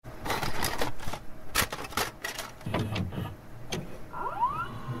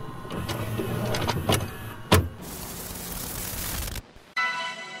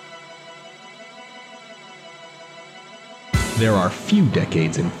There are few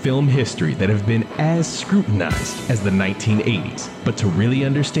decades in film history that have been as scrutinized as the 1980s. But to really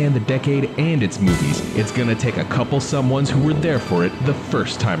understand the decade and its movies, it's gonna take a couple someones who were there for it the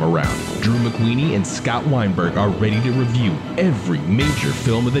first time around. Drew McWeeny and Scott Weinberg are ready to review every major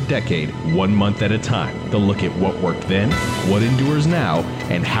film of the decade, 1 month at a time. They'll look at what worked then, what endures now,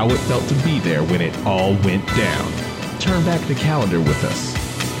 and how it felt to be there when it all went down. Turn back the calendar with us.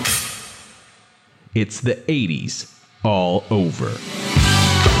 It's the 80s all over.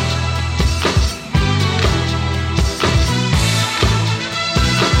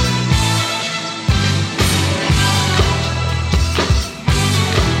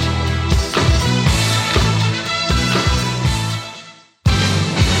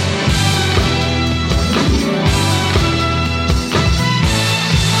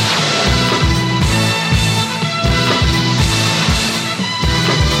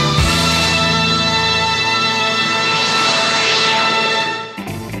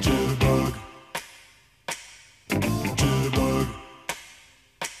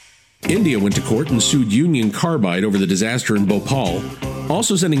 India went to court and sued Union Carbide over the disaster in Bhopal,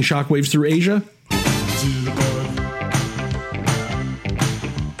 also sending shockwaves through Asia.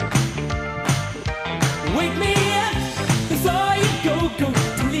 Wake me up before you go,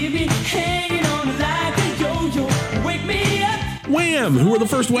 don't leave me hanging on like a yo-yo. Wake me up. Wham! Who were the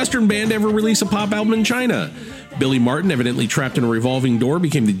first Western band to ever release a pop album in China? Billy Martin, evidently trapped in a revolving door,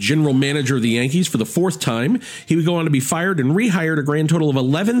 became the general manager of the Yankees for the 4th time. He would go on to be fired and rehired a grand total of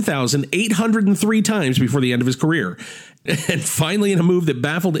 11,803 times before the end of his career. And finally, in a move that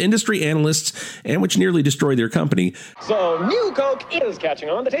baffled industry analysts and which nearly destroyed their company. So, New Coke is catching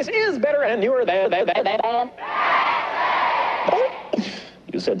on. The taste is better and newer than.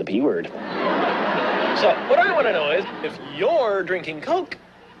 You said the P word. So, what I want to know is, if you're drinking Coke,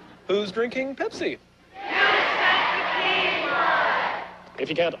 who's drinking Pepsi? If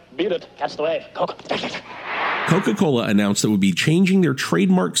you can't beat it, catch the wave. Coke. Coca-Cola announced that it would be changing their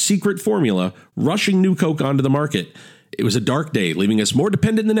trademark secret formula, rushing New Coke onto the market. It was a dark day, leaving us more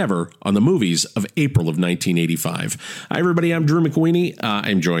dependent than ever on the movies of April of 1985. Hi, everybody. I'm Drew McWeeny.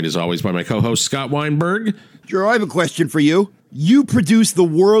 I'm joined, as always, by my co-host, Scott Weinberg. Drew, I have a question for you. You produce the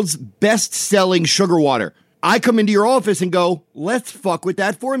world's best-selling sugar water. I come into your office and go, let's fuck with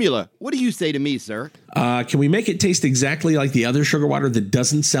that formula. What do you say to me, sir? Can we make it taste exactly like the other sugar water that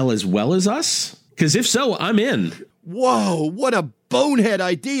doesn't sell as well as us? Because if so, I'm in. Whoa, what a bonehead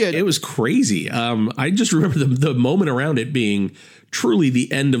idea. It was crazy. I just remember the moment around it being truly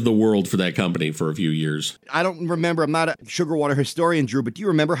the end of the world for that company for a few years. I don't remember. I'm not a sugar water historian, Drew, but do you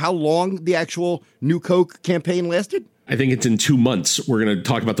remember how long the actual New Coke campaign lasted? I think it's in 2 months. We're going to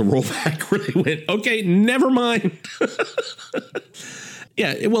talk about the rollback where they went, okay, never mind.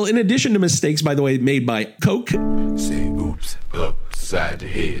 Yeah, well, in addition to mistakes, by the way, made by Coke. Say oops upside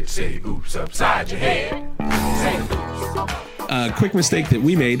your head. Say oops upside your head. Say oops. Quick mistake that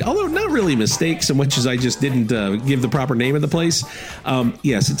we made, although not really a mistake so much as I just didn't give the proper name of the place.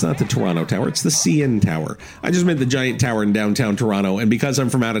 Yes, it's not the Toronto Tower, it's the CN Tower. I just meant the giant tower in downtown Toronto, and because I'm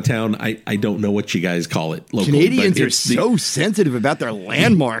from out of town, I don't know what you guys call it locally. Canadians are so sensitive about their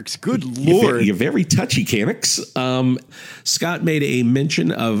landmarks. Good Lord. You're very touchy, Canucks. Scott made a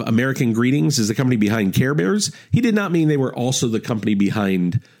mention of American Greetings as the company behind Care Bears. He did not mean they were also the company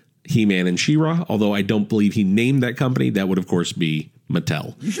behind He-Man and She-Ra, although I don't believe he named that company. That would, of course, be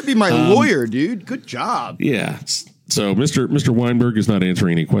Mattel. You should be my lawyer, dude. Good job. Yeah. So Mr. Weinberg is not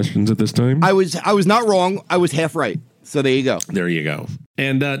answering any questions at this time. I was not wrong. I was half right. So there you go. There you go.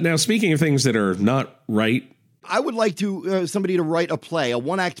 And now, speaking of things that are not right, I would like somebody to write a play, a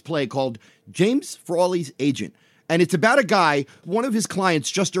one-act play called James Frawley's Agent. And it's about a guy, one of his clients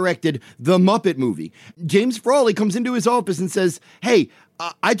just directed the Muppet movie. James Frawley comes into his office and says, hey,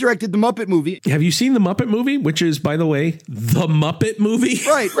 I directed the Muppet movie. Have you seen the Muppet movie? Which is, by the way, the Muppet movie?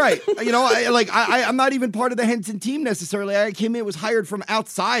 Right. You know, I'm not even part of the Henson team necessarily. I came in, was hired from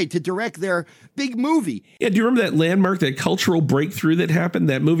outside to direct their big movie. Yeah, do you remember that landmark, that cultural breakthrough that happened?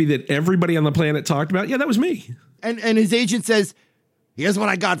 That movie that everybody on the planet talked about? Yeah, that was me. And his agent says, here's what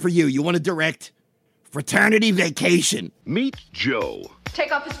I got for you. You want to direct Fraternity Vacation. Meet Joe.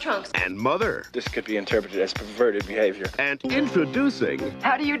 Take off his trunks. And Mother. This could be interpreted as perverted behavior. And introducing...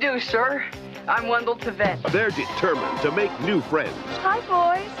 How do you do, sir? I'm Wendell Tevette. They're determined to make new friends. Hi,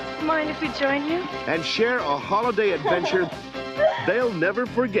 boys. Mind if we join you? And share a holiday adventure they'll never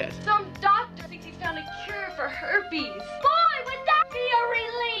forget. Some doctor thinks he's found a cure for herpes. Boy, would that be a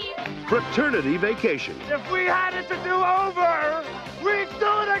relief! Fraternity Vacation. If we had it to do over, we'd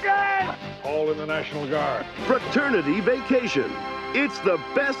do it again! all in the National Guard. Fraternity Vacation. It's the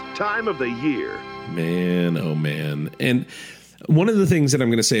best time of the year. Man, oh man. And one of the things that I'm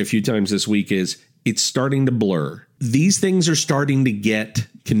going to say a few times this week is it's starting to blur. These things are starting to get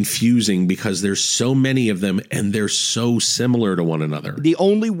confusing because there's so many of them and they're so similar to one another. The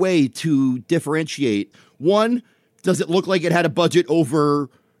only way to differentiate, one, does it look like it had a budget over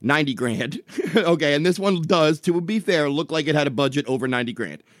 90 grand? Okay, and this one does, to be fair, look like it had a budget over 90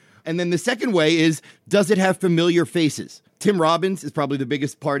 grand. And then the second way is, does it have familiar faces? Tim Robbins is probably the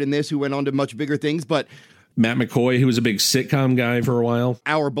biggest part in this, who went on to much bigger things, but Matt McCoy, who was a big sitcom guy for a while.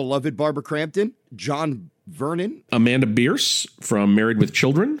 Our beloved Barbara Crampton, John Vernon. Amanda Bierce from Married with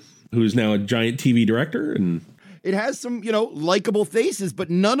Children, who's now a giant TV director. And it has some, likable faces, but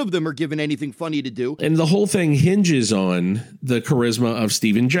none of them are given anything funny to do. And the whole thing hinges on the charisma of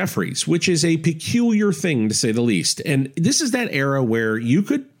Stephen Jeffries, which is a peculiar thing, to say the least. And this is that era where you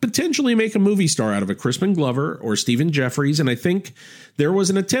could potentially make a movie star out of a Crispin Glover or Stephen Jeffries. And I think there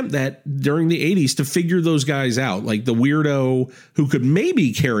was an attempt that during the 80s to figure those guys out, like the weirdo who could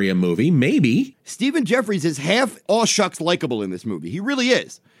maybe carry a movie, maybe. Stephen Jeffries is half all shucks likable in this movie. He really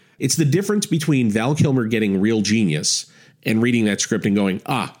is. It's the difference between Val Kilmer getting Real Genius and reading that script and going,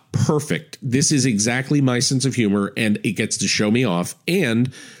 perfect. This is exactly my sense of humor, and it gets to show me off.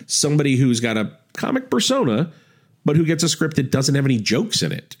 And somebody who's got a comic persona, but who gets a script that doesn't have any jokes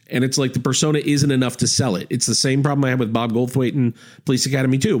in it. And it's like the persona isn't enough to sell it. It's the same problem I had with Bob Goldthwait in Police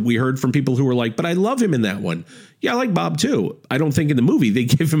Academy 2. We heard from people who were like, but I love him in that one. Yeah, I like Bob too. I don't think in the movie they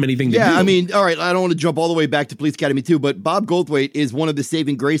give him anything to do. Yeah, I mean, all right, I don't want to jump all the way back to Police Academy 2, but Bob Goldthwait is one of the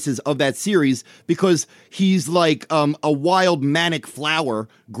saving graces of that series because he's like a wild manic flower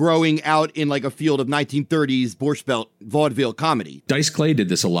growing out in like a field of 1930s Borscht Belt vaudeville comedy. Dice Clay did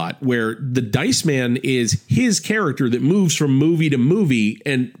this a lot, where the Dice Man is his character that moves from movie to movie,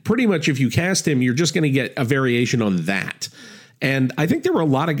 and pretty much if you cast him, you're just going to get a variation on that. And I think there were a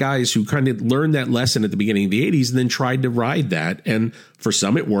lot of guys who kind of learned that lesson at the beginning of the 80s and then tried to ride that. And for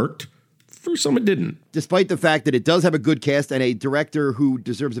some it worked, for some it didn't. Despite the fact that it does have a good cast and a director who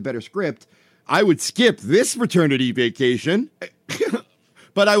deserves a better script, I would skip this Fraternity Vacation,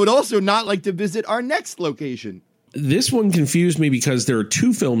 but I would also not like to visit our next location. This one confused me because there are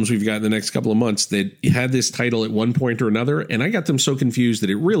two films we've got in the next couple of months that had this title at one point or another, and I got them so confused that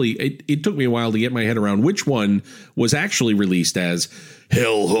it took me a while to get my head around which one was actually released as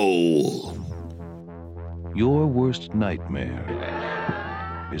Hellhole. Your worst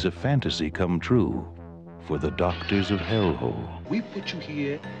nightmare is a fantasy come true for the doctors of Hellhole. We put you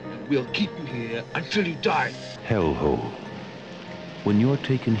here, and we'll keep you here until you die. Hellhole. When you're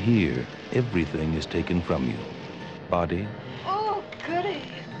taken here, everything is taken from you. Body. Oh, goody.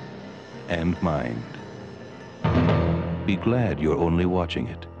 And mind. Be glad you're only watching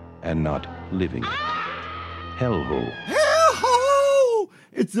it and not living it. Hellhole. Hellhole!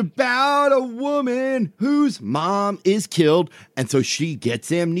 It's about a woman whose mom is killed, and so she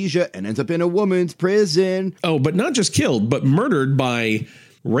gets amnesia and ends up in a woman's prison. Oh, but not just killed, but murdered by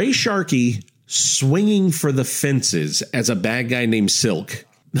Ray Sharkey swinging for the fences as a bad guy named Silk.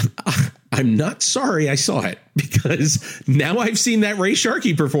 I'm not sorry I saw it, because now I've seen that Ray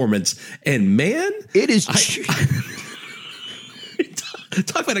Sharkey performance, and man, it is.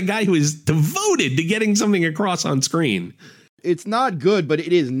 Talk about a guy who is devoted to getting something across on screen. It's not good, but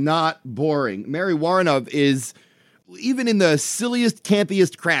it is not boring. Mary Woronov is, even in the silliest,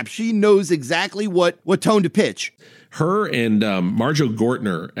 campiest crap, she knows exactly what tone to pitch. Her and Marjo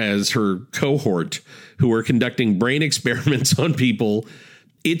Gortner as her cohort, who are conducting brain experiments on people.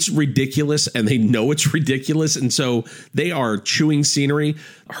 It's ridiculous, and they know it's ridiculous, and so they are chewing scenery.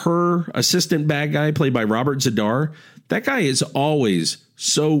 Her assistant bad guy, played by Robert Zadar, that guy is always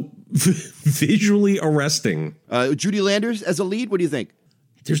so visually arresting. Judy Landers as a lead, what do you think?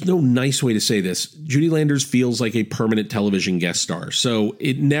 There's no nice way to say this. Judy Landers feels like a permanent television guest star, so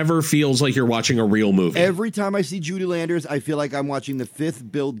it never feels like you're watching a real movie. Every time I see Judy Landers, I feel like I'm watching the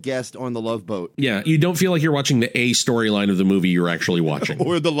fifth billed guest on The Love Boat. Yeah, you don't feel like you're watching the A storyline of the movie you're actually watching.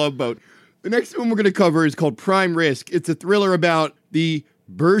 Or The Love Boat. The next one we're going to cover is called Prime Risk. It's a thriller about the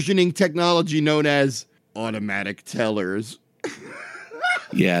burgeoning technology known as automatic tellers.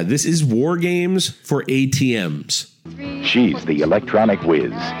 Yeah, this is War Games for ATMs. She's the electronic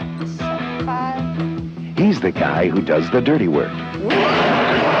whiz. He's the guy who does the dirty work.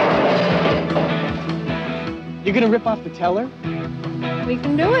 You're gonna rip off the teller? We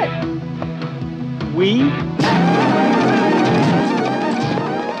can do it. We?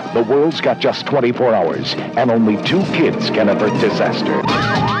 The world's got just 24 hours, and only 2 kids can avert disaster.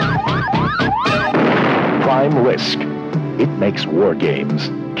 Prime Risk. It makes War Games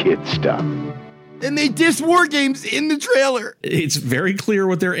kid stuff. And they diss War Games in the trailer. It's very clear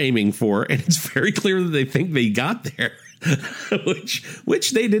what they're aiming for, and it's very clear that they think they got there,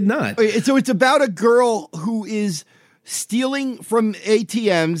 which they did not. So it's about a girl who is stealing from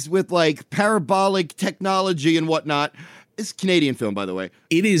ATMs with like parabolic technology and whatnot. It's a Canadian film, by the way.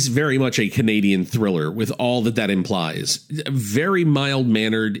 It is very much a Canadian thriller with all that implies. Very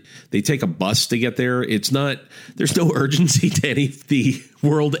mild-mannered. They take a bus to get there. There's no urgency to any of the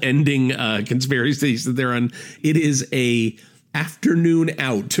world-ending conspiracies that they're on. It is a afternoon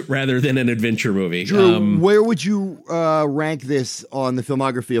out rather than an adventure movie. Drew, where would you rank this on the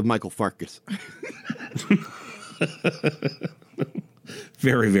filmography of Michael Farkas?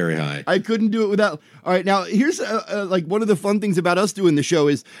 Very, very high. I couldn't do it without. All right, now here's like one of the fun things about us doing the show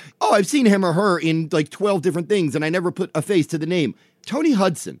is, I've seen him or her in like 12 different things, and I never put a face to the name. Tony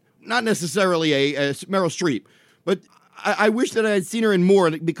Hudson, not necessarily a Meryl Streep, but I wish that I had seen her in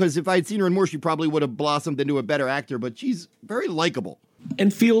more, because if I had seen her in more, she probably would have blossomed into a better actor. But she's very likable,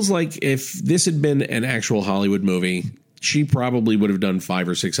 and feels like if this had been an actual Hollywood movie, she probably would have done 5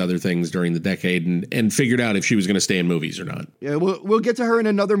 or 6 other things during the decade and figured out if she was going to stay in movies or not. Yeah, we'll get to her in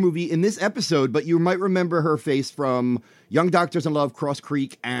another movie in this episode, but you might remember her face from Young Doctors in Love, Cross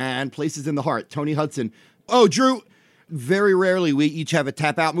Creek, and Places in the Heart. Tony Hudson. Oh, Drew, very rarely we each have a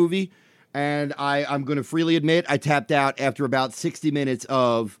tap-out movie, and I'm going to freely admit I tapped out after about 60 minutes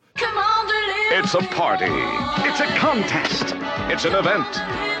of... Come on, deliver. It's a party. It's a contest. It's an event.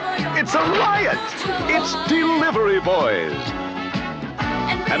 It's a riot. It's Delivery Boys.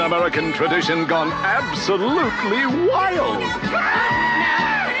 An American tradition gone absolutely wild.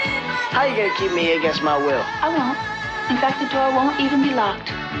 How you gonna keep me against my will? I won't. In fact, the door won't even be locked.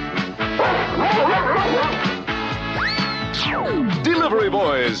 Delivery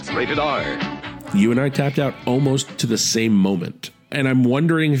Boys, rated R. You and I tapped out almost to the same moment. And I'm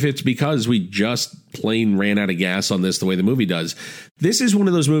wondering if it's because we just plain ran out of gas on this the way the movie does. This is one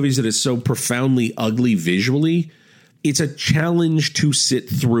of those movies that is so profoundly ugly visually. It's a challenge to sit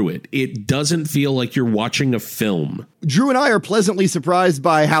through it. It doesn't feel like you're watching a film. Drew and I are pleasantly surprised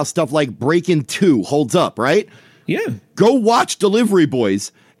by how stuff like Breakin' 2 holds up, right? Yeah. Go watch Delivery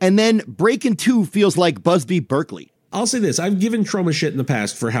Boys, and then Breakin' 2 feels like Busby Berkeley. I'll say this. I've given Troma shit in the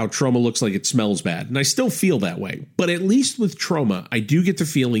past for how Troma looks like it smells bad, and I still feel that way. But at least with Troma, I do get the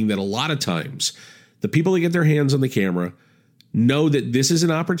feeling that a lot of times the people that get their hands on the camera know that this is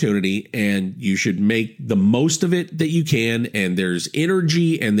an opportunity and you should make the most of it that you can, and there's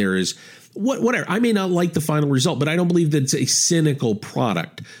energy and there is whatever. I may not like the final result, but I don't believe that it's a cynical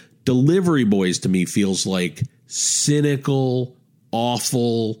product. Delivery Boys to me feels like cynical,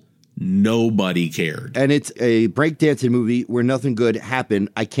 awful. Nobody cared. And it's a breakdancing movie where nothing good happened.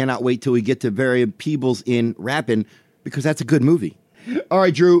 I cannot wait till we get to Varian Peebles in Rappin', because that's a good movie. All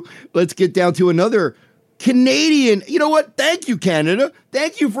right, Drew, let's get down to another Canadian. You know what? Thank you, Canada.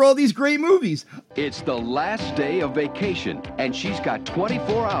 Thank you for all these great movies. It's the last day of vacation, and she's got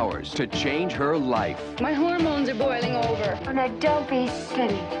 24 hours to change her life. My hormones are boiling over. Oh, now don't be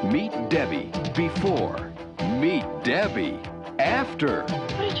silly. Meet Debbie before. Meet Debbie after.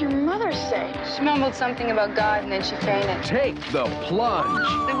 What did your mother say? She mumbled something about God and then she fainted. Take the plunge.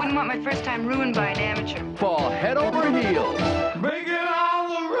 I wouldn't want my first time ruined by an amateur. Fall head over heels. Breaking all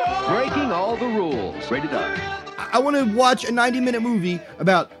the rules. Breaking all the rules. Rated R. I want to watch a 90-minute movie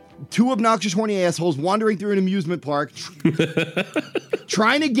about 2 obnoxious, horny assholes wandering through an amusement park,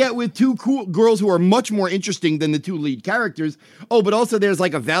 trying to get with 2 cool girls who are much more interesting than the 2 lead characters. Oh, but also there's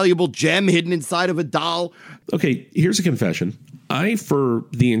like a valuable gem hidden inside of a doll. Okay, here's a confession. For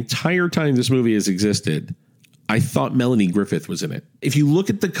the entire time this movie has existed, I thought Melanie Griffith was in it. If you look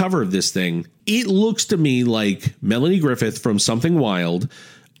at the cover of this thing, it looks to me like Melanie Griffith from Something Wild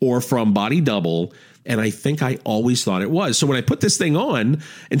or from Body Double. And I think I always thought it was. So when I put this thing on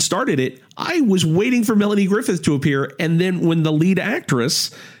and started it, I was waiting for Melanie Griffith to appear. And then when the lead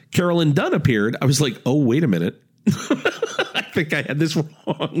actress, Carolyn Dunn, appeared, I was like, oh, wait a minute. I think I had this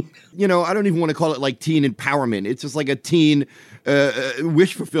wrong. You know, I don't even want to call it like teen empowerment. It's just like a teen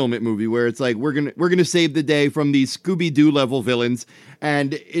wish fulfillment movie where it's like we're gonna save the day from these Scooby-Doo level villains.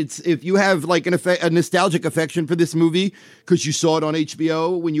 And it's, if you have like a nostalgic affection for this movie because you saw it on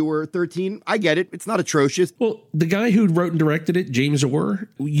HBO when you were 13, I get it. It's not atrocious. Well, the guy who wrote and directed it, James Orr,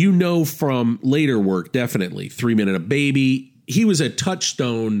 you know from later work, definitely 3 Minute a Baby. He was a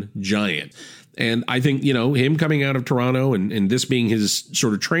touchstone giant. And I think, you know, him coming out of Toronto and this being his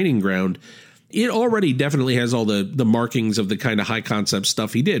sort of training ground, it already definitely has all the markings of the kind of high concept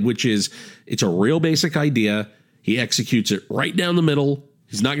stuff he did, which is it's a real basic idea. He executes it right down the middle.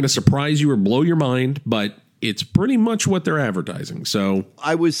 He's not going to surprise you or blow your mind, but it's pretty much what they're advertising. So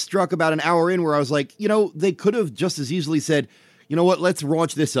I was struck about an hour in where I was like, they could have just as easily said, you know what, let's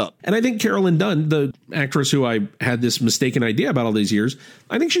launch this up. And I think Carolyn Dunn, the actress who I had this mistaken idea about all these years,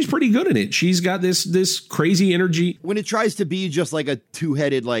 I think she's pretty good in it. She's got this crazy energy. When it tries to be just like a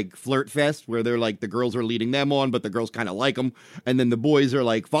two-headed like flirt fest where they're like the girls are leading them on, but the girls kind of like them. And then the boys are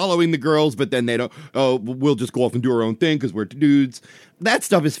like following the girls, but then they don't, we'll just go off and do our own thing because we're dudes. That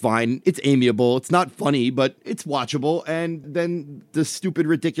stuff is fine. It's amiable. It's not funny, but it's watchable. And then the stupid,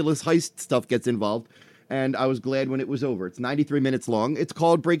 ridiculous heist stuff gets involved. And I was glad when it was over. It's 93 minutes long. It's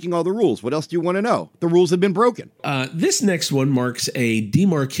called Breaking All the Rules. What else do you want to know? The rules have been broken. This next one marks a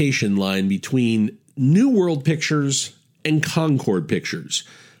demarcation line between New World Pictures and Concord Pictures.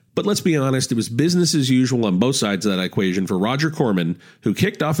 But let's be honest, it was business as usual on both sides of that equation for Roger Corman, who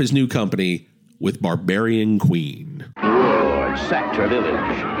kicked off his new company with Barbarian Queen. Warlord sacked her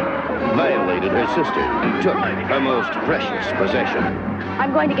village, violated her sister, took her most precious possession.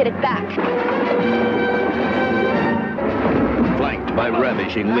 I'm going to get it back. Flanked by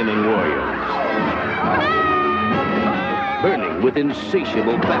ravishing women warriors, burning with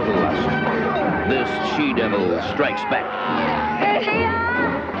insatiable battle lust, this she-devil strikes back.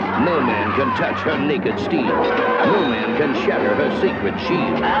 No man can touch her naked steel. No man can shatter her sacred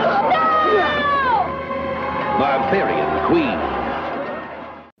shield. Barbarian Queen.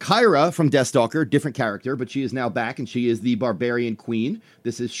 Kyra from Deathstalker, different character, but she is now back, and she is the Barbarian Queen.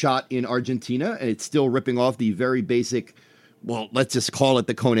 This is shot in Argentina, and it's still ripping off the very basic, well, let's just call it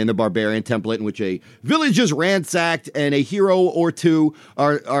the Conan the Barbarian template, in which a village is ransacked and a hero or two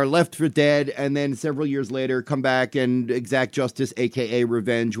are left for dead, and then several years later come back and exact justice, a.k.a.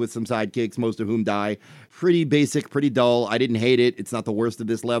 revenge, with some sidekicks, most of whom die. Pretty basic, pretty dull. I didn't hate it. It's not the worst of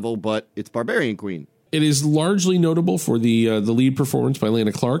this level, but it's Barbarian Queen. It is largely notable for the lead performance by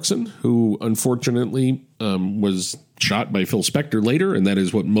Lana Clarkson, who unfortunately was shot by Phil Spector later, and that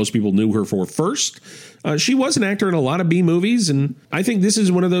is what most people knew her for first. She was an actor in a lot of B movies, and I think this is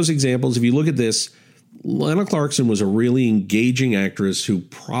one of those examples. If you look at this, Lana Clarkson was a really engaging actress who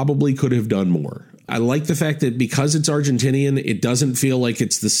probably could have done more. I like the fact that because it's Argentinian, it doesn't feel like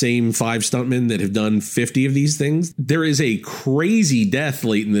it's the same 5 stuntmen that have done 50 of these things. There is a crazy death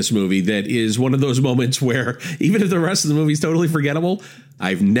late in this movie that is one of those moments where even if the rest of the movie is totally forgettable,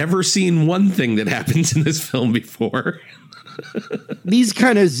 I've never seen one thing that happens in this film before. These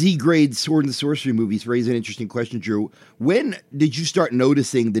kind of Z-grade sword and sorcery movies raise an interesting question, Drew. When did you start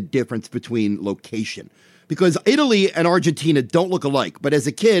noticing the difference between location? Because Italy and Argentina don't look alike, but as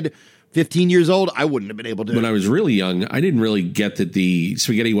a kid, 15 years old, I wouldn't have been able to. When I was really young, I didn't really get that the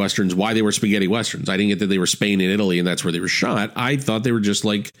spaghetti westerns, why they were spaghetti westerns. I didn't get that they were Spain and Italy and that's where they were shot. I thought they were just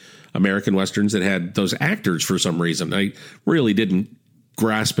like American westerns that had those actors for some reason. I really didn't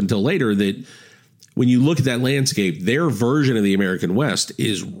grasp until later that when you look at that landscape, their version of the American West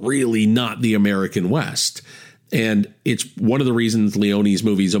is really not the American West. And it's one of the reasons Leone's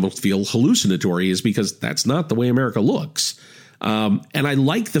movies almost feel hallucinatory is because that's not the way America looks. And I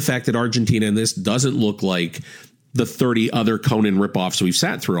like the fact that Argentina in this doesn't look like the 30 other Conan ripoffs we've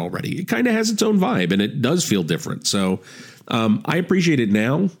sat through already. It kind of has its own vibe and it does feel different. So I appreciate it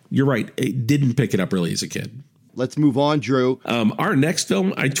now. You're right. It didn't pick it up really as a kid. Let's move on, Drew. Our next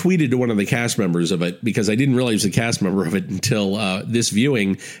film, I tweeted to one of the cast members of it because I didn't realize the cast member of it until this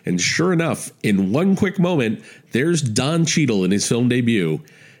viewing. And sure enough, in one quick moment, there's Don Cheadle in his film debut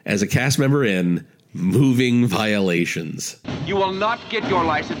as a cast member in Moving Violations. You will not get your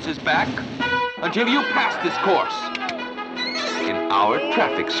licenses back until you pass this course in our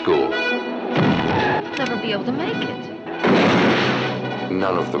traffic school. Never be able to make it.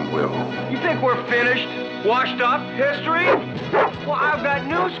 None of them will. You think we're finished? Washed up? History? Well, I've got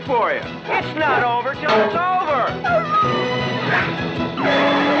news for you. It's not over till it's over.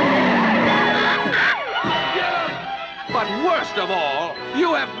 But worst of all,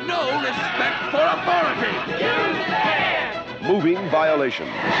 you have no respect for authority. Moving Violations.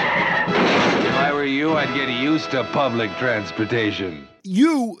 If I were you, I'd get used to public transportation.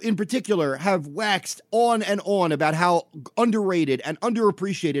 You, in particular, have waxed on and on about how underrated and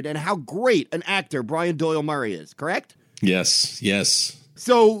underappreciated and how great an actor Brian Doyle Murray is, correct? Yes, yes.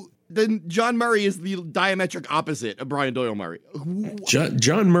 So then John Murray is the diametric opposite of Brian Doyle Murray.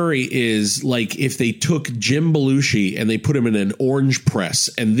 John Murray is like if they took Jim Belushi and they put him in an orange press,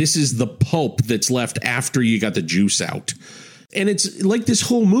 and this is the pulp that's left after you got the juice out. And it's like this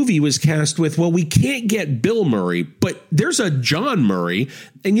whole movie was cast with, well, we can't get Bill Murray, but there's a John Murray.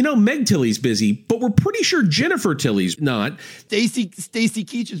 And, you know, Meg Tilly's busy, but we're pretty sure Jennifer Tilly's not. Stacy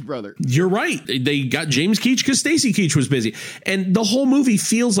Keach's brother. You're right. They got James Keach because Stacy Keach was busy. And the whole movie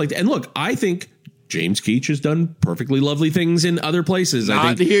feels like that. And look, I think James Keach has done perfectly lovely things in other places.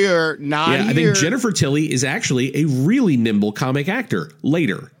 Not here. I think Jennifer Tilly is actually a really nimble comic actor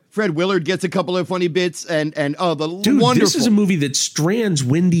later. Fred Willard gets a couple of funny bits and Dude, wonderful. This is a movie that strands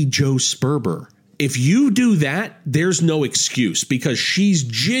Wendy Jo Sperber. If you do that, there's no excuse because she's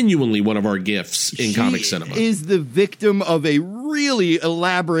genuinely one of our gifts in comic cinema. She is the victim of a really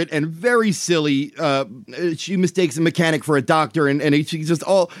elaborate and very silly. She mistakes a mechanic for a doctor, and she's just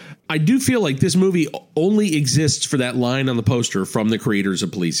all. I do feel like this movie only exists for that line on the poster from the creators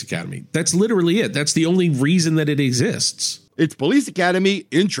of Police Academy. That's literally it. That's the only reason that it exists. It's Police Academy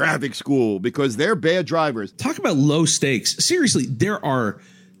in traffic school because they're bad drivers. Talk about low stakes. Seriously, there are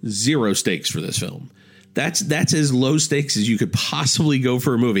zero stakes for this film. That's as low stakes as you could possibly go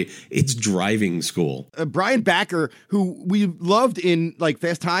for a movie. It's driving school. Brian Backer, who we loved in like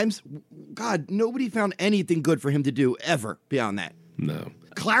Fast Times, God, nobody found anything good for him to do ever beyond that. No.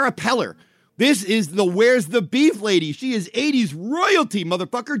 Clara Peller. This is the Where's the Beef lady. She is 80s royalty,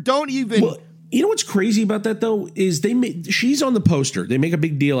 motherfucker. Don't even... Well, you know what's crazy about that, though, is she's on the poster. They make a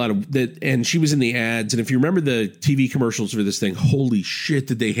big deal out of that, and she was in the ads. And if you remember the TV commercials for this thing, holy shit,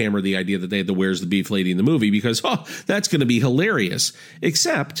 did they hammer the idea that they had the Where's the Beef lady in the movie, because, that's going to be hilarious.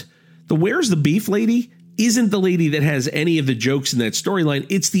 Except the Where's the Beef lady isn't the lady that has any of the jokes in that storyline.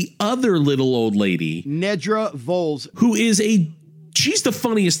 It's the other little old lady, Nedra Voles, who is she's the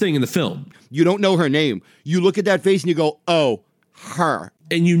funniest thing in the film. You don't know her name. You look at that face and you go, oh, her.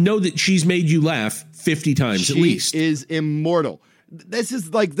 And you know that she's made you laugh 50 times at least. She is immortal. This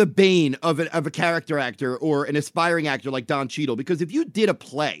is like the bane of a character actor or an aspiring actor like Don Cheadle, because if you did a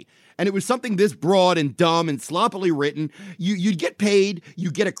play and it was something this broad and dumb and sloppily written, you'd get paid,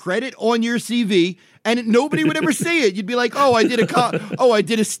 you get a credit on your CV, and nobody would ever say it. You'd be like, oh, I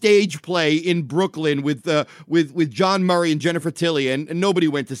did a stage play in Brooklyn with John Murray and Jennifer Tilly, and nobody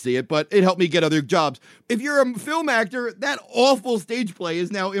went to see it, but it helped me get other jobs. If you're a film actor, that awful stage play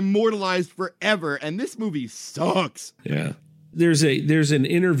is now immortalized forever, and this movie sucks. Yeah. There's an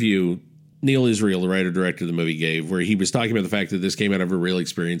interview Neil Israel, the writer-director of the movie, gave, where he was talking about the fact that this came out of a real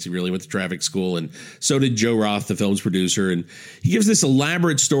experience. He really went to traffic school, and so did Joe Roth, the film's producer. And he gives this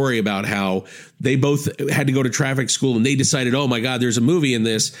elaborate story about how they both had to go to traffic school, and they decided, oh, my God, there's a movie in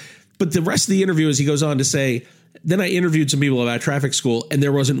this. But the rest of the interview is he goes on to say, then I interviewed some people about traffic school, and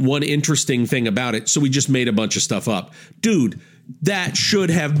there wasn't one interesting thing about it, so we just made a bunch of stuff up. Dude, that should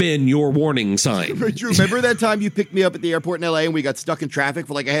have been your warning sign. Do you remember that time you picked me up at the airport in LA and we got stuck in traffic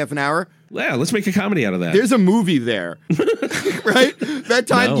for like a half an hour? Yeah, let's make a comedy out of that. There's a movie there, right? That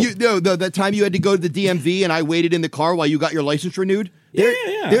time that time you had to go to the DMV and I waited in the car while you got your license renewed. Yeah.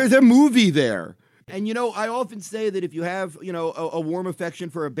 There's a movie there. And, I often say that if you have, a warm affection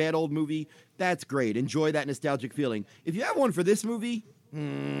for a bad old movie, that's great. Enjoy that nostalgic feeling. If you have one for this movie,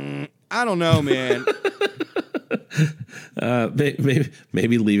 I don't know, man.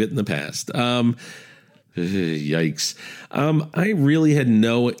 Maybe leave it in the past. Yikes. I really had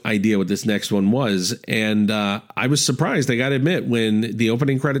no idea what this next one was. And I was surprised, I got to admit, when the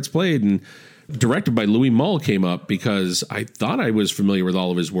opening credits played and directed by Louis Malle came up, because I thought I was familiar with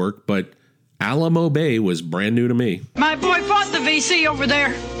all of his work, but Alamo Bay was brand new to me. My boy fought the VC over there.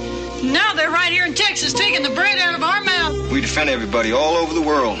 Now they're right here in Texas taking the bread out of our mouth. We defend everybody all over the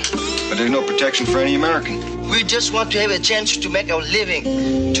world, but there's no protection for any American. We just want to have a chance to make our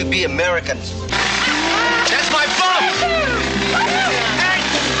living, to be Americans. That's my phone!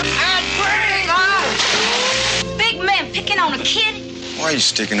 Big man picking on a kid? Why are you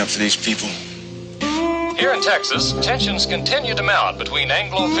sticking up for these people? Here in Texas, tensions continue to mount between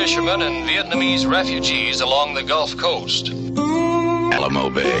Anglo fishermen and Vietnamese refugees along the Gulf Coast. Alamo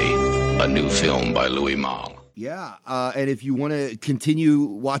Bay, a new film by Louis Malle. Yeah, and if you want to continue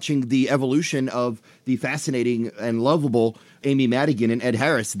watching the evolution of the fascinating and lovable Amy Madigan and Ed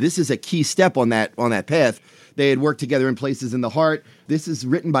Harris, this is a key step on that path. They had worked together in Places in the Heart. This is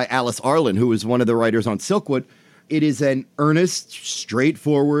written by Alice Arlen, who was one of the writers on Silkwood. It is an earnest,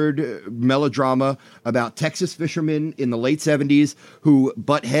 straightforward melodrama about Texas fishermen in the late 70s who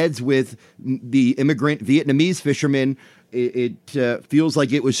butt heads with the immigrant Vietnamese fishermen. It feels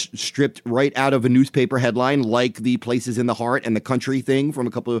like it was stripped right out of a newspaper headline, like the Places in the Heart and the Country thing from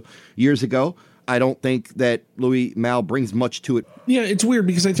a couple of years ago. I don't think that Louis Malle brings much to it. Yeah, it's weird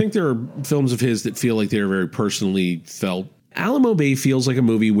because I think there are films of his that feel like they're very personally felt. Alamo Bay feels like a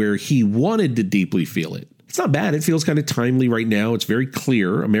movie where he wanted to deeply feel it. It's not bad. It feels kind of timely right now. It's very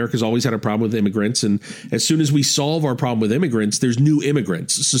clear. America's always had a problem with immigrants. And as soon as we solve our problem with immigrants, there's new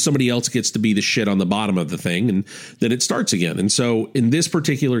immigrants. So somebody else gets to be the shit on the bottom of the thing. And then it starts again. And so in this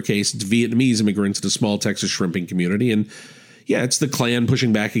particular case, it's Vietnamese immigrants in a small Texas shrimping community. And, yeah, it's the Klan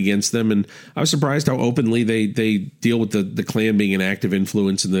pushing back against them. And I was surprised how openly they deal with the Klan being an active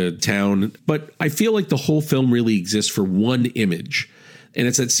influence in the town. But I feel like the whole film really exists for one image. And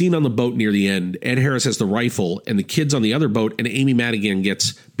it's that scene on the boat near the end. Ed Harris has the rifle and the kid's on the other boat, and Amy Madigan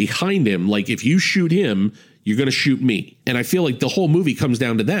gets behind him. Like, if you shoot him, you're going to shoot me. And I feel like the whole movie comes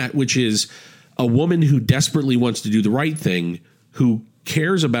down to that, which is a woman who desperately wants to do the right thing, who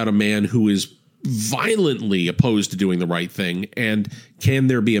cares about a man who is violently opposed to doing the right thing. And can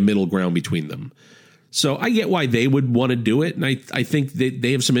there be a middle ground between them? So I get why they would want to do it. And I think that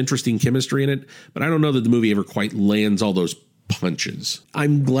they have some interesting chemistry in it, but I don't know that the movie ever quite lands all those punches.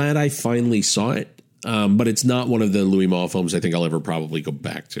 I'm glad I finally saw it, but it's not one of the Louis Malle films I think I'll ever probably go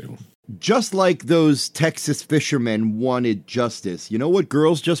back to. Just like those Texas fishermen wanted justice. You know what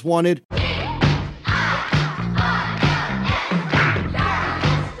girls just wanted?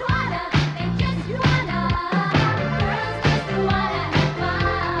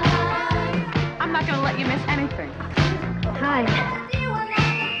 I'm not going to let you miss anything. Hi. Stay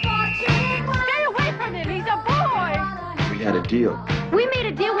away from him. He's a boy. We had a deal. We made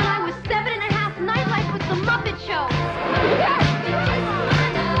a deal when I was 7.5. Nightlife with the Muppet Show.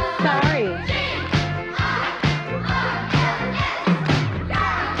 Sorry.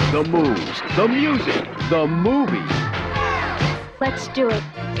 The moves, the music, the movie. Let's do it.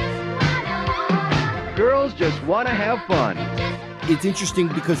 Girls just want to have fun. It's interesting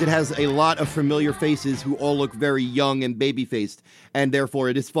because it has a lot of familiar faces who all look very young and baby-faced, and therefore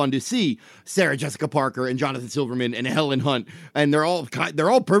it is fun to see Sarah Jessica Parker and Jonathan Silverman and Helen Hunt, and they're all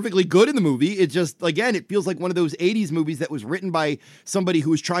perfectly good in the movie. It just, again, it feels like one of those 80s movies that was written by somebody who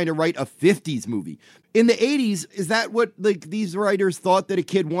was trying to write a 50s movie. In the 80s, is that what these writers thought that a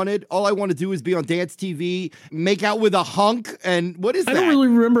kid wanted? All I want to do is be on dance TV, make out with a hunk, and what is that? I don't really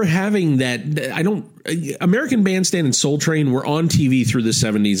remember having that. American Bandstand and Soul Train were on TV through the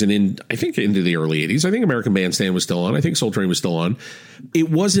 70s and I think into the early 80s. I think American Bandstand was still on. I think Soul Train was still on. It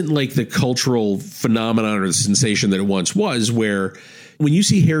wasn't like the cultural phenomenon or the sensation that it once was, where when you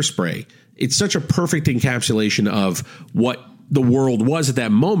see Hairspray, it's such a perfect encapsulation of what the world was at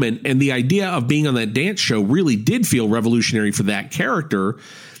that moment. And the idea of being on that dance show really did feel revolutionary for that character.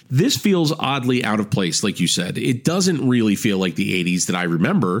 This feels oddly out of place, like you said. It doesn't really feel like the 80s that I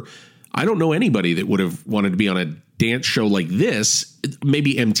remember. I don't know anybody that would have wanted to be on a dance show like this,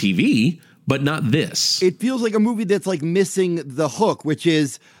 maybe MTV, but not this. It feels like a movie that's like missing the hook, which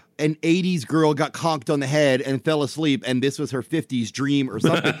is an 80s girl got conked on the head and fell asleep, and this was her 50s dream or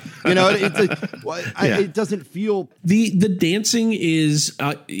something. It doesn't feel... The dancing is,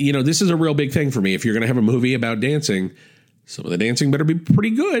 this is a real big thing for me. If you're going to have a movie about dancing, some of the dancing better be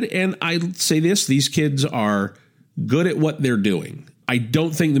pretty good. And I say this, these kids are good at what they're doing. I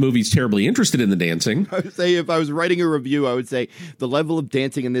don't think the movie's terribly interested in the dancing. I would say if I was writing a review, I would say the level of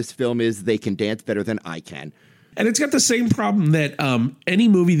dancing in this film is they can dance better than I can. And it's got the same problem that any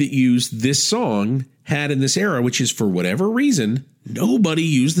movie that used this song had in this era, which is for whatever reason, nobody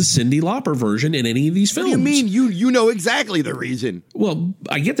used the Cyndi Lauper version in any of these films. What do you mean? You know exactly the reason. Well,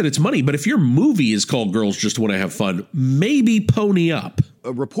 I get that it's money, but if your movie is called Girls Just Want to Have Fun, maybe pony up.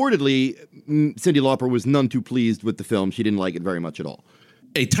 Reportedly, Cyndi Lauper was none too pleased with the film. She didn't like it very much at all.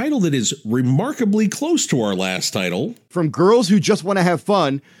 A title that is remarkably close to our last title. From Girls Who Just Want to Have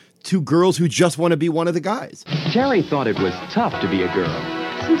Fun to Girls Who Just Want to Be One of the Guys. Terry thought it was tough to be a girl.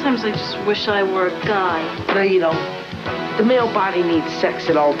 Sometimes I just wish I were a guy. No, you don't. The male body needs sex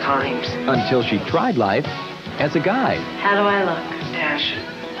at all times. Until she tried life as a guy. How do I look? Dashing.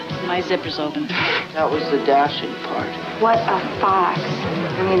 My zipper's open. That was the dashing part. What a fox.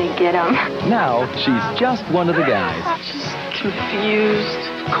 I'm gonna get him. Now she's just one of the guys. Just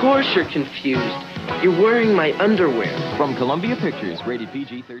confused. Of course you're confused. You're wearing my underwear. From Columbia Pictures, rated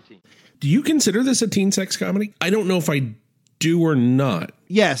PG-13. Do you consider this a teen sex comedy? I don't know if I do or not.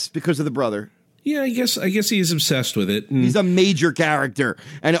 Yes, because of the brother. Yeah, I guess he is obsessed with it. He's a major character,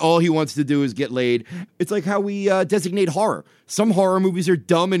 and all he wants to do is get laid. It's like how we designate horror. Some horror movies are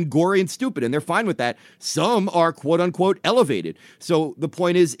dumb and gory and stupid, and they're fine with that. Some are quote-unquote elevated. So the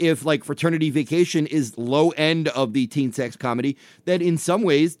point is, if like Fraternity Vacation is low end of the teen sex comedy, then in some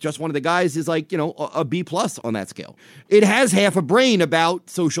ways, Just One of the Guys is like, a B+ on that scale. It has half a brain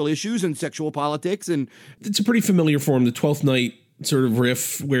about social issues and sexual politics, and it's a pretty familiar form. The 12th Night sort of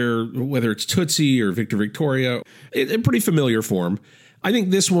riff, where whether it's Tootsie or Victor Victoria, a pretty familiar form. I think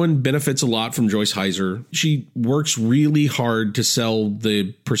this one benefits a lot from Joyce Heiser. She works really hard to sell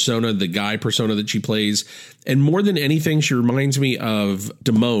the persona, the guy persona that she plays. And more than anything, she reminds me of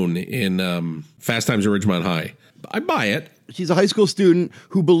Damone in Fast Times at Ridgemont High. I buy it. She's a high school student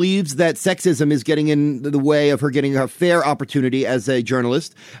who believes that sexism is getting in the way of her getting a fair opportunity as a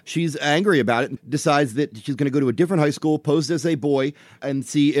journalist. She's angry about it, decides that she's going to go to a different high school, pose as a boy, and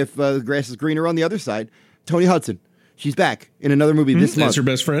see if the grass is greener on the other side. Toni Hudson. She's back in another movie this month. That's her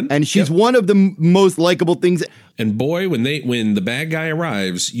best friend. And she's one of the most likable things. And boy, when the bad guy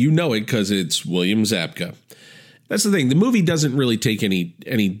arrives, you know it because it's William Zabka. That's the thing. The movie doesn't really take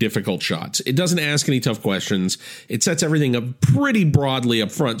any difficult shots. It doesn't ask any tough questions. It sets everything up pretty broadly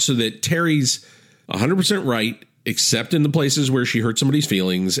up front so that Terry's 100% right, except in the places where she hurt somebody's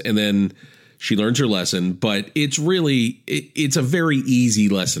feelings, and then she learns her lesson. But it's really, it's a very easy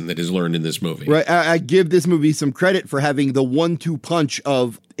lesson that is learned in this movie. Right. I give this movie some credit for having the 1-2 punch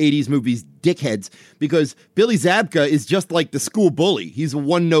of 80s movies dickheads, because Billy Zabka is just like the school bully. He's a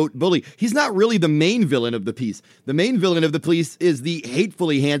one-note bully. He's not really the main villain of the piece. The main villain of the piece is the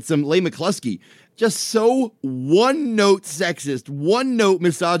hatefully handsome Leigh McCluskey. Just so one-note sexist, one-note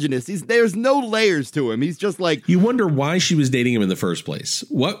misogynist. There's no layers to him. He's just like... You wonder why she was dating him in the first place.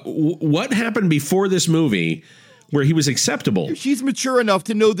 What happened before this movie where he was acceptable? She's mature enough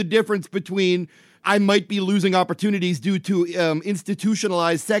to know the difference between... I might be losing opportunities due to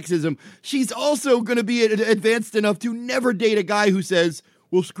institutionalized sexism. She's also going to be advanced enough to never date a guy who says,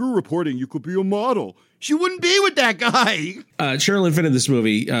 well, screw reporting, you could be a model. She wouldn't be with that guy. Sherilyn Fenn in this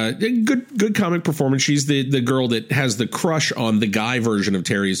movie, good comic performance. She's the girl that has the crush on the guy version of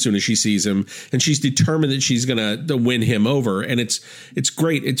Terry as soon as she sees him, and she's determined that she's going to win him over. And it's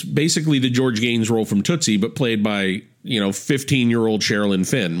great. It's basically the George Gaines role from Tootsie, but played by 15-year-old Sherilyn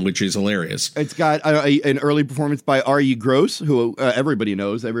Fenn, which is hilarious. It's got an early performance by R.E. Gross, who everybody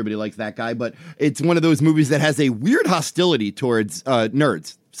knows. Everybody likes that guy. But it's one of those movies that has a weird hostility towards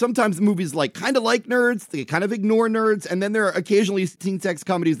nerds. Sometimes the movies kind of like nerds, they kind of ignore nerds, and then there are occasionally teen sex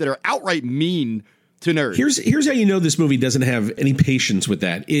comedies that are outright mean to nerds. Here's how you know this movie doesn't have any patience with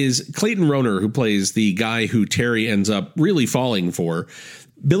that, is Clayton Rohner, who plays the guy who Terry ends up really falling for.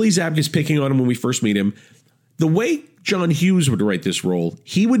 Billy Zabka's picking on him when we first meet him. The way John Hughes would write this role,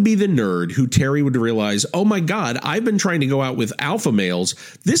 he would be the nerd who Terry would realize, oh my God, I've been trying to go out with alpha males.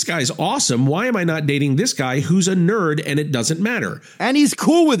 This guy's awesome. Why am I not dating this guy who's a nerd and it doesn't matter? And he's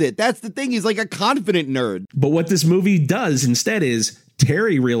cool with it. That's the thing. He's like a confident nerd. But what this movie does instead is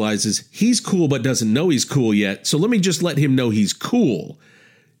Terry realizes he's cool but doesn't know he's cool yet. So let me just let him know he's cool.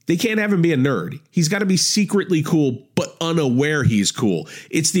 They can't have him be a nerd. He's got to be secretly cool, but unaware he's cool.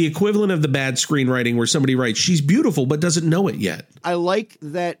 It's the equivalent of the bad screenwriting where somebody writes, she's beautiful, but doesn't know it yet. I like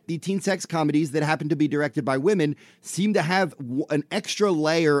that the teen sex comedies that happen to be directed by women seem to have an extra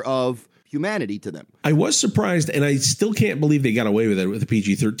layer of humanity to them. I was surprised, and I still can't believe they got away with it with a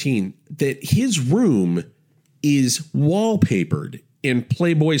PG-13, that his room is wallpapered in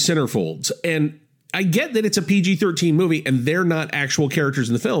Playboy centerfolds. And I get that it's a PG-13 movie and they're not actual characters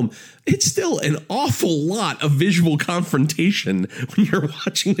in the film. It's still an awful lot of visual confrontation when you're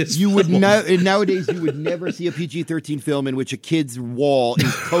watching this film. Nowadays, you would never see a PG-13 film in which a kid's wall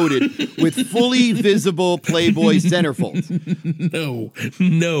is coated with fully visible Playboy centerfolds.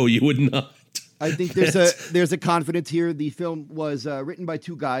 No, you would not. I think there's a confidence here. The film was written by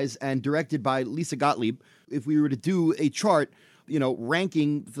two guys and directed by Lisa Gottlieb. If we were to do a chart,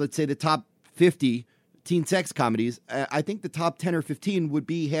 ranking, let's say the top 50 teen sex comedies, I think the top 10 or 15 would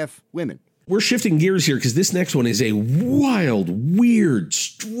be half women. We're shifting gears here because this next one is a wild, weird,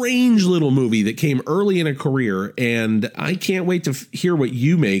 strange little movie that came early in a career, and I can't wait to hear what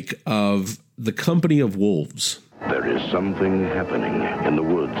you make of The Company of Wolves. There is something happening in the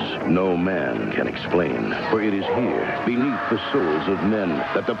woods no man can explain. For it is here, beneath the souls of men,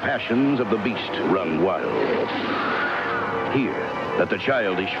 that the passions of the beast run wild. Here, that the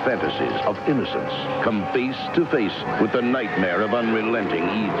childish fantasies of innocence come face to face with the nightmare of unrelenting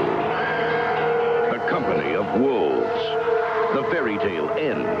evil. The Company of Wolves. The fairy tale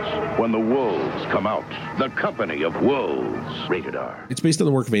ends when the wolves come out. The Company of Wolves. Rated R. It's based on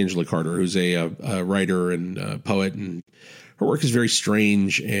the work of Angela Carter, who's a writer and poet, and her work is very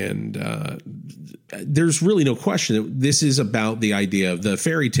strange, and there's really no question that this is about the idea of the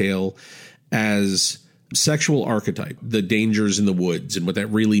fairy tale as sexual archetype, the dangers in the woods and what that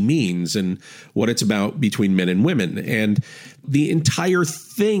really means and what it's about between men and women. And the entire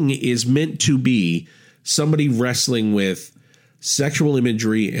thing is meant to be somebody wrestling with sexual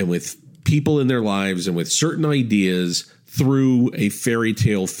imagery and with people in their lives and with certain ideas through a fairy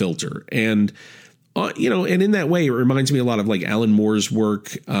tale filter. And and in that way, it reminds me a lot of like Alan Moore's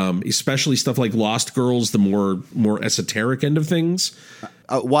work, especially stuff like Lost Girls, the more esoteric end of things.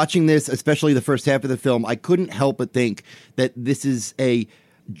 Watching this, especially the first half of the film, I couldn't help but think that this is a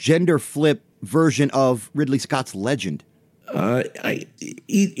gender flip version of Ridley Scott's Legend.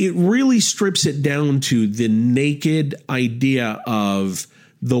 It really strips it down to the naked idea of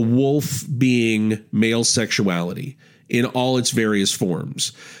the wolf being male sexuality in all its various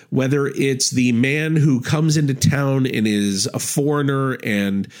forms, whether it's the man who comes into town and is a foreigner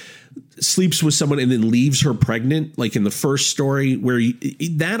and sleeps with someone and then leaves her pregnant, like in the first story, where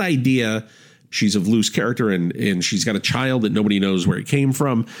that idea, she's of loose character and she's got a child that nobody knows where it came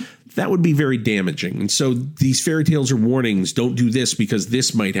from, that would be very damaging. And so these fairy tales are warnings, don't do this because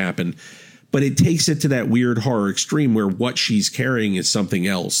this might happen. But it takes it to that weird horror extreme where what she's carrying is something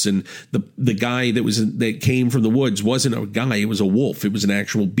else. And the guy that came from the woods wasn't a guy, it was a wolf. It was an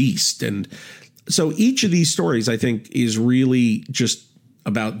actual beast. And so each of these stories, I think, is really just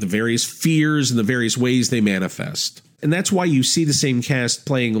about the various fears and the various ways they manifest. And that's why you see the same cast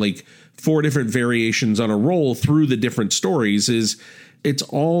playing like 4 different variations on a role through the different stories. Is it's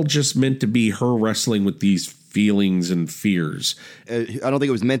all just meant to be her wrestling with these feelings and fears. I don't think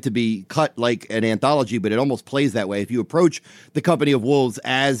it was meant to be cut like an anthology, but it almost plays that way. If you approach The Company of Wolves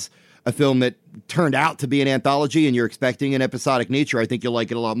as a film that turned out to be an anthology and you're expecting an episodic nature, I think you'll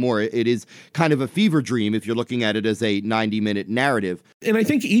like it a lot more. It is kind of a fever dream if you're looking at it as a 90-minute narrative. And I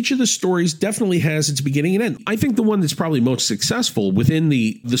think each of the stories definitely has its beginning and end. I think the one that's probably most successful within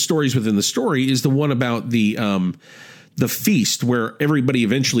the stories within the story is the one about the feast, where everybody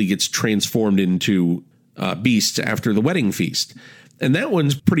eventually gets transformed into beasts after the wedding feast. And that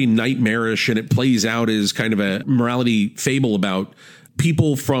one's pretty nightmarish, and it plays out as kind of a morality fable about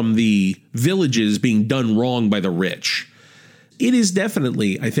people from the villages being done wrong by the rich. It is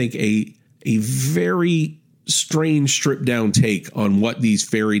definitely, I think, a very strange stripped down take on what these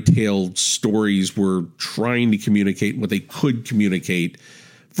fairy tale stories were trying to communicate, what they could communicate,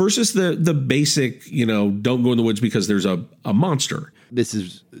 versus the basic, don't go in the woods because there's a monster. This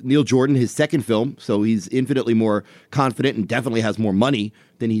is Neil Jordan, his second film, so he's infinitely more confident and definitely has more money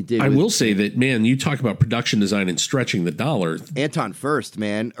than he did. I will say that, man, you talk about production design and stretching the dollar. Anton Furst,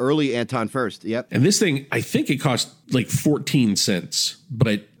 man. Early Anton Furst, yep. And this thing, I think it cost like 14 cents,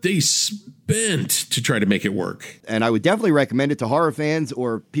 but they spent to try to make it work. And I would definitely recommend it to horror fans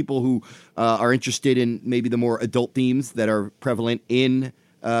or people who are interested in maybe the more adult themes that are prevalent in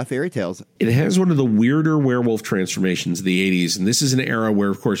fairy tales. It has one of the weirder werewolf transformations of the 80s. And this is an era where,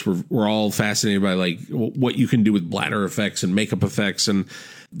 of course, we're all fascinated by like what you can do with bladder effects and makeup effects. And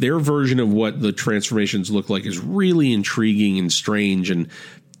their version of what the transformations look like is really intriguing and strange. And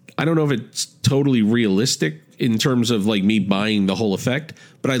I don't know if it's totally realistic in terms of like me buying the whole effect,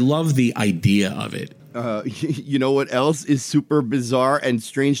 but I love the idea of it. You know what else is super bizarre and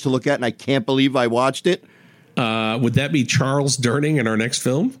strange to look at? And I can't believe I watched it. Would that be Charles Durning in our next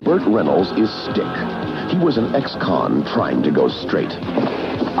film? Burt Reynolds is Stick. He was an ex-con trying to go straight.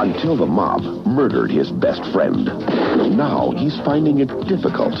 Until the mob murdered his best friend. Now he's finding it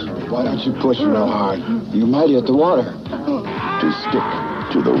difficult. Why don't you push real hard? You might hit the water. To stick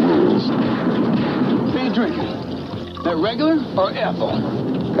to the rules. What are you drinking? That regular or Ethel?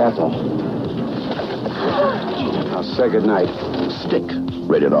 Ethel. Now say goodnight. Stick.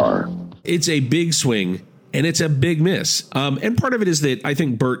 Rated R. It's a big swing. And it's a big miss. And part of it is that I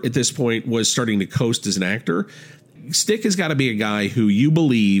think Burt at this point was starting to coast as an actor. Stick has got to be a guy who you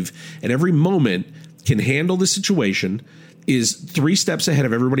believe at every moment can handle the situation, is 3 steps ahead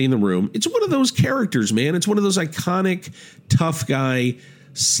of everybody in the room. It's one of those characters, man. It's one of those iconic, tough guy,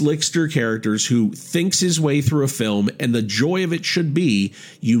 slickster characters who thinks his way through a film, and the joy of it should be,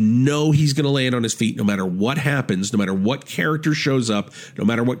 he's going to land on his feet no matter what happens, no matter what character shows up, no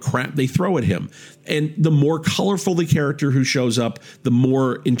matter what crap they throw at him. And the more colorful the character who shows up, the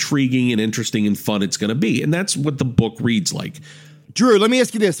more intriguing and interesting and fun it's going to be. And that's what the book reads like. Drew, let me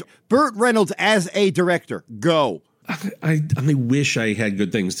ask you this. Burt Reynolds as a director, go. I wish I had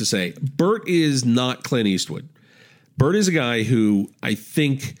good things to say. Burt is not Clint Eastwood. Burt is a guy who I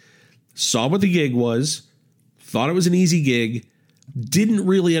think saw what the gig was, thought it was an easy gig, didn't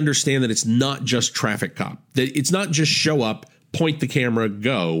really understand that it's not just traffic cop, that it's not just show up, point the camera,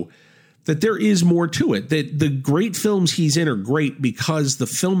 go, that there is more to it, that the great films he's in are great because the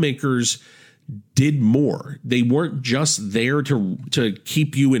filmmakers did more. They weren't just there to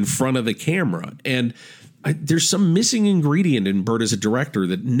keep you in front of the camera. And there's some missing ingredient in Burt as a director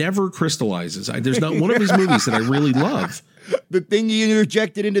that never crystallizes. There's not one of his movies that I really love. The thing he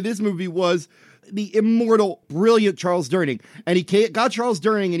interjected into this movie was the immortal, brilliant Charles Durning. And he got Charles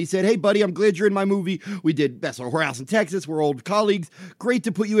Durning and he said, hey, buddy, I'm glad you're in my movie. We did Best of Whorehouse in Texas. We're old colleagues. Great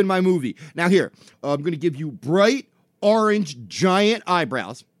to put you in my movie. Now here, I'm going to give you bright orange giant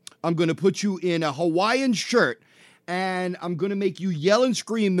eyebrows. I'm going to put you in a Hawaiian shirt. And I'm going to make you yell and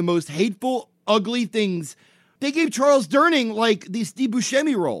scream the most hateful, ugly things They gave Charles Durning like the Steve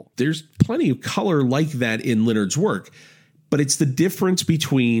Buscemi role. There's plenty of color like that in Leonard's work, but it's the difference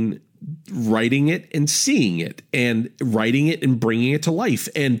between writing it and seeing it, and writing it and bringing it to life,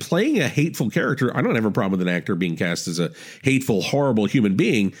 and playing a hateful character. I don't have a problem with an actor being cast as a hateful, horrible human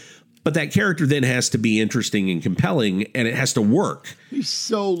being, but that character then has to be interesting and compelling, and it has to work. He's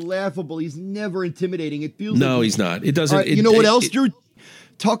so laughable. He's never intimidating. It feels no, like he's not. It doesn't. You know what else, Drew?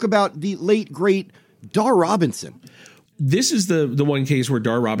 Talk about the late, great Dar Robinson. This is the one case where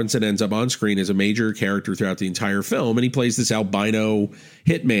Dar Robinson ends up on screen as a major character throughout the entire film, and he plays this albino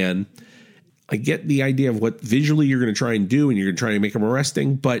hitman. I get the idea of what visually you're going to try and do, and you're going to try and make him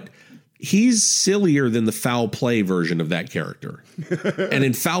arresting, but he's sillier than the foul play version of that character. And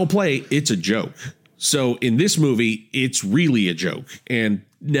in foul play, it's a joke. So in this movie, it's really a joke and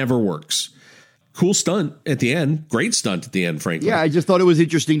never works. Cool stunt at the end. Great stunt at the end, frankly. Yeah, I just thought it was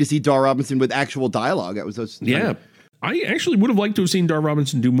interesting to see Dar Robinson with actual dialogue. That was yeah. I actually would have liked to have seen Dar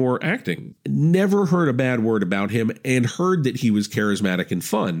Robinson do more acting. Never heard a bad word about him, and heard that he was charismatic and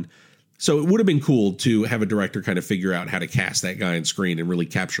fun. So it would have been cool to have a director kind of figure out how to cast that guy on screen and really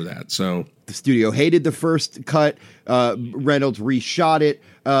capture that. So the studio hated the first cut. Reynolds reshot it.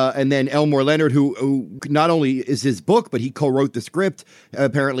 And then Elmore Leonard, who not only is his book, but he co-wrote the script.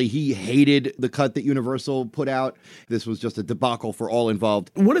 Apparently he hated the cut that Universal put out. This was just a debacle for all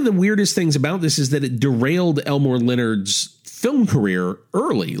involved. One of the weirdest things about this is that it derailed Elmore Leonard's film career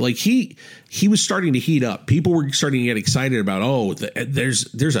early. Like he was starting to heat up. People were starting to get excited about,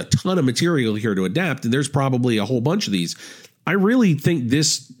 there's a ton of material here to adapt, and there's probably a whole bunch of these. I really think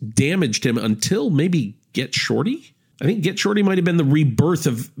this damaged him until maybe Get Shorty. I think Get Shorty might have been the rebirth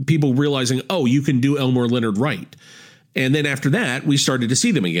of people realizing, you can do Elmore Leonard right. And then after that, we started to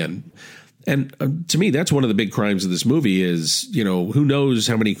see them again. And to me, that's one of the big crimes of this movie is, who knows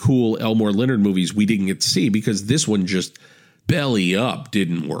how many cool Elmore Leonard movies we didn't get to see, because this one just belly up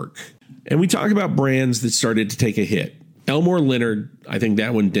didn't work. And we talk about brands that started to take a hit. Elmore Leonard, I think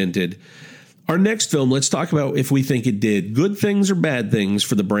that one dented. Our next film, let's talk about if we think it did good things or bad things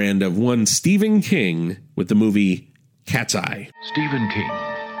for the brand of one Stephen King with the movie Cat's Eye. Stephen King,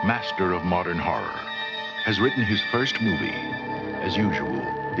 master of modern horror, has written his first movie. As usual,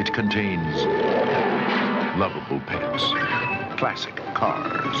 it contains lovable pets, classic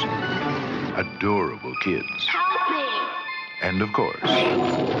cars, adorable kids, and of course,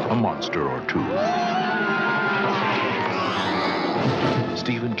 a monster or two.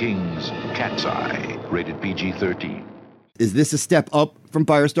 Stephen King's Cat's Eye, rated PG-13. Is this a step up from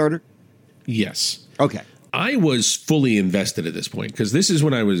Firestarter? Yes. Okay. I was fully invested at this point because this is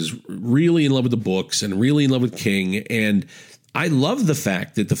when I was really in love with the books and really in love with King. And I love the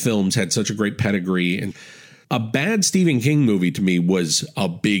fact that the films had such a great pedigree. And a bad Stephen King movie to me was a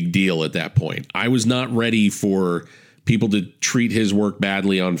big deal at that point. I was not ready for people to treat his work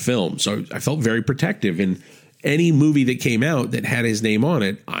badly on film. So I felt very protective. And any movie that came out that had his name on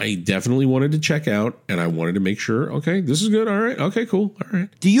it, I definitely wanted to check out, and I wanted to make sure, okay, this is good. All right. Okay, cool. All right.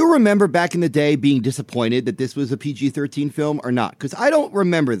 Do you remember back in the day being disappointed that this was a PG-13 film or not? Because I don't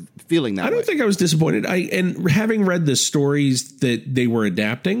remember feeling that way. I don't think I was disappointed. And having read the stories that they were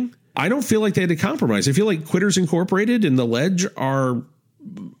adapting, I don't feel like they had to compromise. I feel like Quitters Incorporated and The Ledge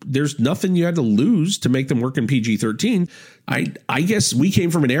there's nothing you had to lose to make them work in PG-13. I guess we came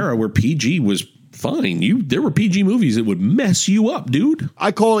from an era where PG was fine. There were PG movies that would mess you up, dude.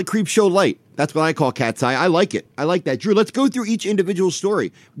 I call it Creepshow Light. That's what I call Cat's Eye. I like it. I like that. Drew, let's go through each individual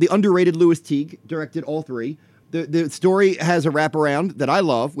story. The underrated Louis Teague directed all three. The story has a wraparound that I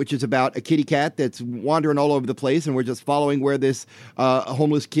love, which is about a kitty cat that's wandering all over the place, and we're just following where this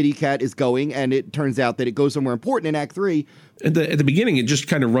homeless kitty cat is going, and it turns out that it goes somewhere important in Act 3. At the beginning, it just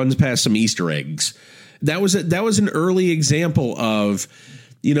kind of runs past some Easter eggs. That was an early example of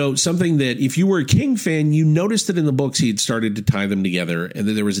something that if you were a King fan, you noticed that in the books he had started to tie them together, and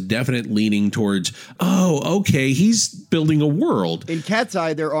that there was a definite leaning towards, okay, he's building a world. In Cat's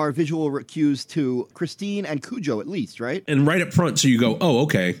Eye, there are visual cues to Christine and Cujo, at least, right? And right up front, so you go,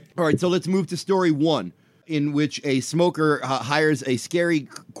 okay. All right, so let's move to story 1, in which a smoker hires a scary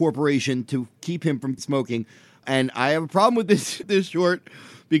corporation to keep him from smoking. And I have a problem with this short,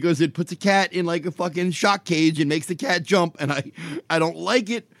 because it puts a cat in like a fucking shock cage and makes the cat jump, and I don't like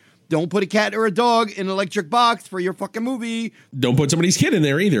it. Don't put a cat or a dog in an electric box for your fucking movie. Don't put somebody's kid in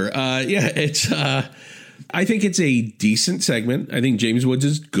there either. I think it's a decent segment. I think James Woods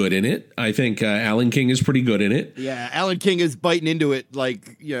is good in it. I think Alan King is pretty good in it. Yeah, Alan King is biting into it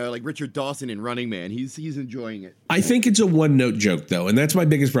like Richard Dawson in Running Man. He's enjoying it. I think it's a one-note joke, though, and that's my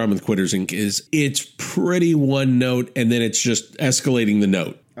biggest problem with Quitters Inc. is it's pretty one-note, and then it's just escalating the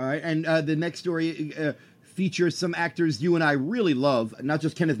note. All right, and the next story features some actors you and I really love, not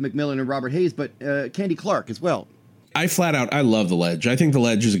just Kenneth McMillan and Robert Hayes, but Candy Clark as well. I love The Ledge. I think The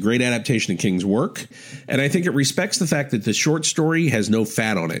Ledge is a great adaptation of King's work, and I think it respects the fact that the short story has no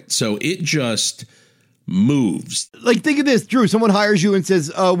fat on it, so it just moves. Like, think of this, Drew. Someone hires you and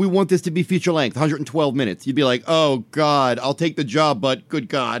says, we want this to be feature length, 112 minutes. You'd be like, oh, God, I'll take the job, but good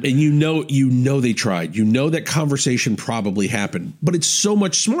God. And you know they tried. You know that conversation probably happened. But it's so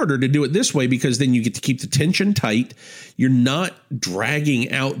much smarter to do it this way because then you get to keep the tension tight. You're not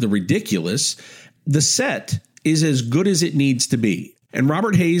dragging out the ridiculous. The set is as good as it needs to be. And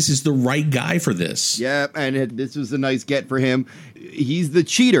Robert Hayes is the right guy for this. Yeah, and this was a nice get for him. He's the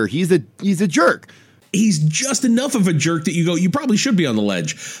cheater. He's a jerk. He's just enough of a jerk that you go, you probably should be on the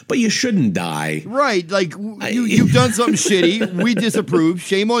ledge, but you shouldn't die. Right. Like, you've done something shitty. We disapprove.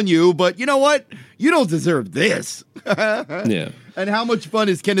 Shame on you. But you know what? You don't deserve this. Yeah. And how much fun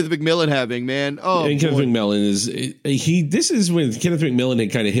is Kenneth McMillan having, man? Oh, and Kenneth McMillan this is when Kenneth McMillan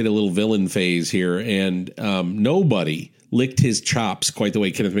had kind of hit a little villain phase here, and nobody licked his chops quite the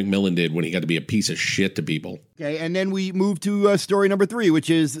way Kenneth McMillan did when he got to be a piece of shit to people. Okay, and then we move to story number 3, which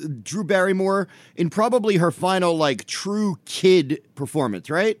is Drew Barrymore in probably her final, like, true kid performance,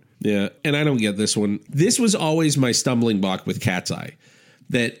 right? Yeah, and I don't get this one. This was always my stumbling block with Cat's Eye,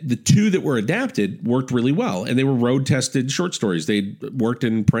 that the 2 that were adapted worked really well, and they were road-tested short stories. They worked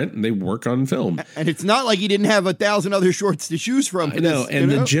in print, and they work on film. And it's not like he didn't have 1,000 other shorts to choose from. I know,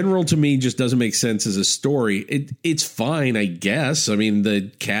 and the general, to me, just doesn't make sense as a story. It's fine, I guess. I mean,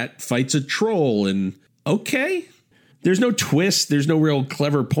 the cat fights a troll, and okay. There's no twist. There's no real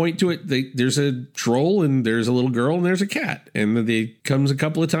clever point to it. There's a troll, and there's a little girl, and there's a cat. And it comes a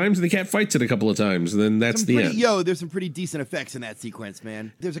couple of times, and the cat fights it a couple of times. And then that's the end. There's some pretty decent effects in that sequence,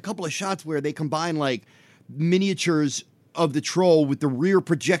 man. There's a couple of shots where they combine, like, miniatures of the troll with the rear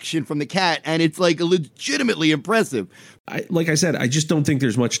projection from the cat, and it's, like, legitimately impressive. Like I said, I just don't think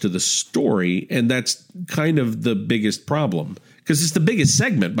there's much to the story, and that's kind of the biggest problem. Because it's the biggest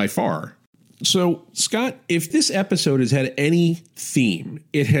segment by far. So, Scott, if this episode has had any theme,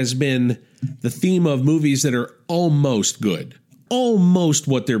 it has been the theme of movies that are almost good, almost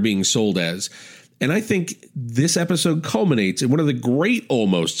what they're being sold as. And I think this episode culminates in one of the great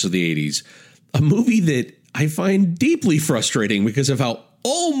almosts of the 80s, a movie that I find deeply frustrating because of how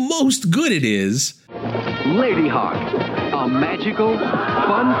almost good it is. Lady Hawk, a magical,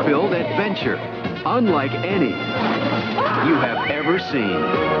 fun-filled adventure unlike any you have ever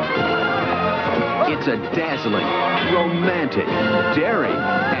seen. It's a dazzling, romantic, daring,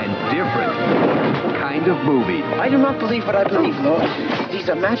 and different kind of movie. I do not believe what I believe, Lord. These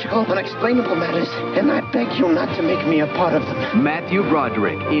are magical, unexplainable matters, and I beg you not to make me a part of them. Matthew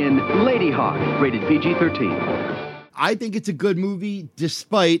Broderick in Lady Hawk, rated PG-13. I think it's a good movie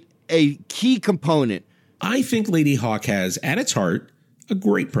despite a key component. I think Lady Hawk has, at its heart, a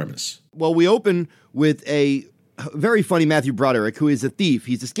great premise. Well, we open with a very funny Matthew Broderick, who is a thief.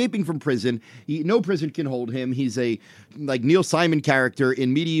 He's escaping from prison. No prison can hold him. He's a like Neil Simon character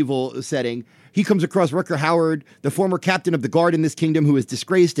in medieval setting. He comes across Rutger Hauer, the former captain of the guard in this kingdom, who is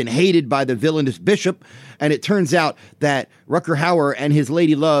disgraced and hated by the villainous bishop. And it turns out that Rutger Hauer and his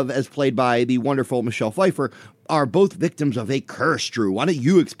lady love, as played by the wonderful Michelle Pfeiffer, are both victims of a curse, Drew. Why don't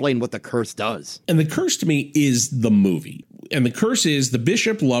you explain what the curse does? And the curse to me is the movie. And the curse is the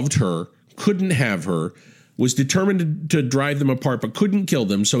bishop loved her, couldn't have her, was determined to drive them apart, but couldn't kill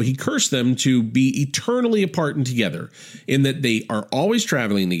them. So he cursed them to be eternally apart and together, in that they are always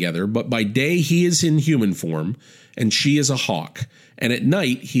traveling together. But by day, he is in human form and she is a hawk. And at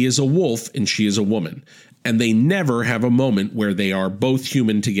night, he is a wolf and she is a woman. And they never have a moment where they are both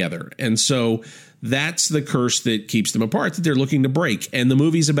human together. And so that's the curse that keeps them apart, that they're looking to break. And the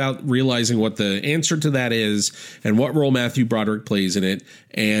movie's about realizing what the answer to that is and what role Matthew Broderick plays in it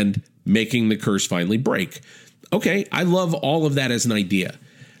and making the curse finally break. Okay, I love all of that as an idea.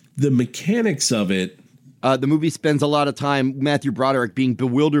 The mechanics of it. The movie spends a lot of time, Matthew Broderick, being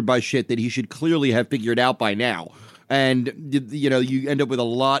bewildered by shit that he should clearly have figured out by now. And, you know, you end up with a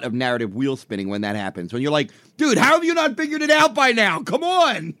lot of narrative wheel spinning when that happens. When you're like, dude, how have you not figured it out by now? Come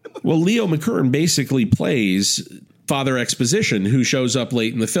on. Well, Leo McKern basically plays Father Exposition, who shows up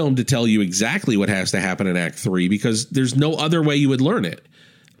late in the film to tell you exactly what has to happen in Act 3, because there's no other way you would learn it.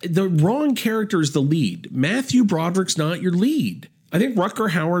 The wrong character is the lead. Matthew Broderick's not your lead. I think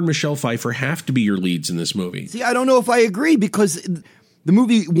Rutger Hauer and Michelle Pfeiffer have to be your leads in this movie. See, I don't know if I agree, because the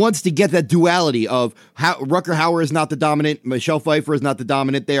movie wants to get that duality of how Rutger Hauer is not the dominant, Michelle Pfeiffer is not the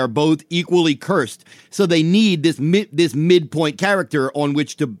dominant. They are both equally cursed. So they need this midpoint character on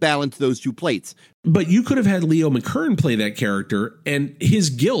which to balance those two plates. But you could have had Leo McKern play that character, and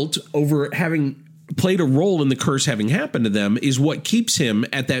his guilt over having played a role in the curse having happened to them is what keeps him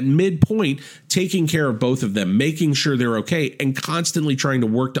at that midpoint, taking care of both of them, making sure they're okay, and constantly trying to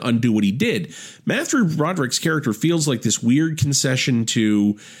work to undo what he did. Matthew Broderick's character feels like this weird concession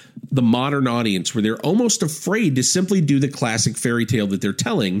to the modern audience where they're almost afraid to simply do the classic fairy tale that they're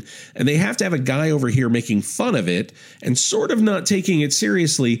telling, and they have to have a guy over here making fun of it and sort of not taking it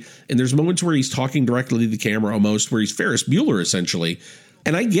seriously. And there's moments where he's talking directly to the camera almost, where he's Ferris Bueller essentially.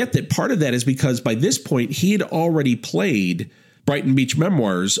 And I get that part of that is because by this point, he had already played Brighton Beach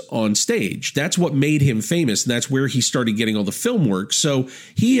Memoirs on stage. That's what made him famous, and that's where he started getting all the film work. So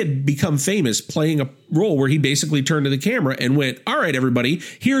he had become famous playing a role where he basically turned to the camera and went, all right, everybody,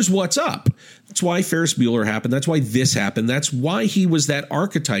 here's what's up. That's why Ferris Bueller happened. That's why this happened. That's why he was that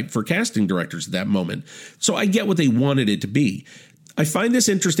archetype for casting directors at that moment. So I get what they wanted it to be. I find this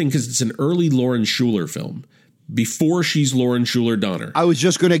interesting because it's an early Lauren Shuler film, before she's Lauren Shuler Donner. I was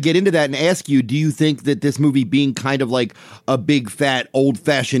just going to get into that and ask you, do you think that this movie being kind of like a big, fat,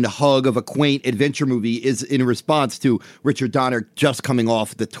 old-fashioned hug of a quaint adventure movie is in response to Richard Donner just coming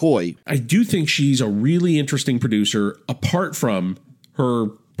off The Toy? I do think she's a really interesting producer, apart from her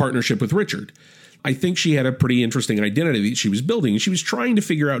partnership with Richard. I think she had a pretty interesting identity that she was building. She was trying to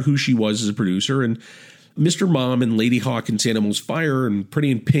figure out who she was as a producer, and Mr. Mom and Lady Hawk and St. Elmo's Fire and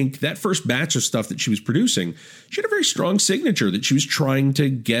Pretty in Pink, that first batch of stuff that she was producing, she had a very strong signature that she was trying to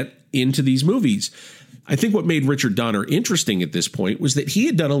get into these movies. I think what made Richard Donner interesting at this point was that he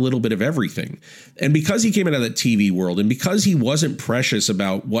had done a little bit of everything. And because he came out of that TV world and because he wasn't precious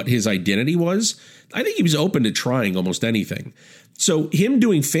about what his identity was, I think he was open to trying almost anything. So him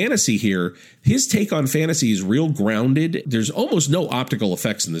doing fantasy here, his take on fantasy is real grounded. There's almost no optical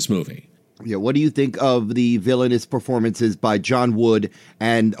effects in this movie. Yeah, what do you think of the villainous performances by John Wood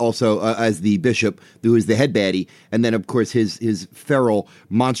and also as the bishop, who is the head baddie, and then, of course, his feral,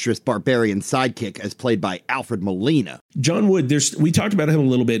 monstrous barbarian sidekick as played by Alfred Molina? John Wood, we talked about him a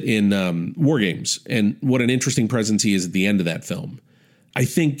little bit in War Games and what an interesting presence he is at the end of that film. I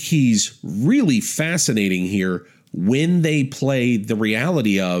think he's really fascinating here when they play the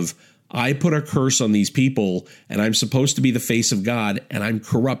reality of, I put a curse on these people and I'm supposed to be the face of God and I'm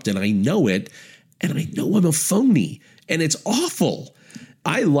corrupt and I know it and I know I'm a phony and it's awful.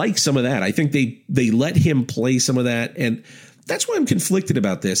 I like some of that. I think they let him play some of that, and that's why I'm conflicted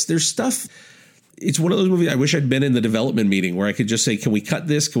about this. There's stuff. It's one of those movies I wish I'd been in the development meeting where I could just say, can we cut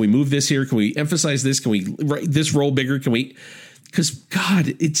this? Can we move this here? Can we emphasize this? Can we write this role bigger? Can we? Because, God,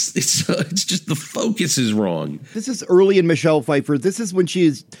 it's just the focus is wrong. This is early in Michelle Pfeiffer. This is when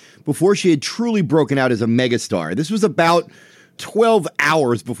before she had truly broken out as a megastar. This was about 12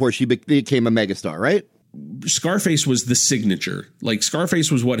 hours before she became a megastar, right? Scarface was the signature. Like, Scarface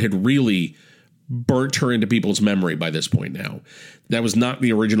was what had really burnt her into people's memory by this point now. That was not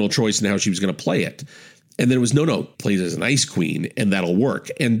the original choice in how she was going to play it. And then it was, no, plays as an ice queen, and that'll work.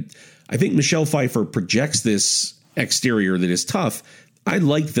 And I think Michelle Pfeiffer projects this exterior that is tough. I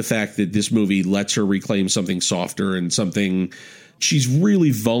like the fact that this movie lets her reclaim something softer and something. She's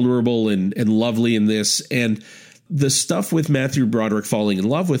really vulnerable and lovely in this. And the stuff with Matthew Broderick falling in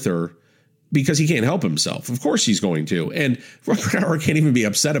love with her because he can't help himself. Of course he's going to. And Rutger Hauer can't even be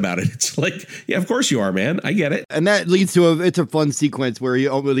upset about it. It's like, yeah, of course you are, man. I get it. And that leads to it's a fun sequence where he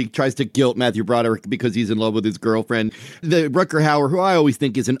really tries to guilt Matthew Broderick because he's in love with his girlfriend. The Rutger Hauer, who I always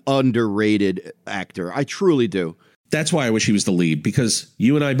think is an underrated actor. I truly do. That's why I wish he was the lead, because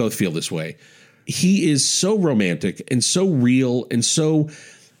you and I both feel this way. He is so romantic and so real and so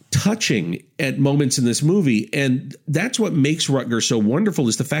touching at moments in this movie. And that's what makes Rutger so wonderful,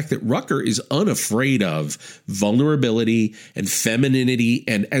 is the fact that Rutger is unafraid of vulnerability and femininity.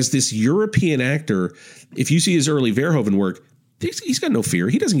 And as this European actor, if you see his early Verhoeven work, he's got no fear.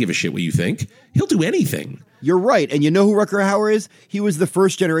 He doesn't give a shit what you think. He'll do anything. You're right. And you know who Rutger Hauer is? He was the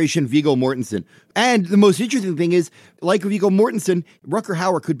first generation Viggo Mortensen. And the most interesting thing is, like Viggo Mortensen, Rutger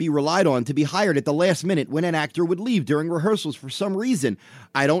Hauer could be relied on to be hired at the last minute when an actor would leave during rehearsals for some reason.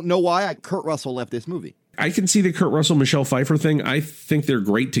 I don't know why Kurt Russell left this movie. I can see the Kurt Russell, Michelle Pfeiffer thing. I think they're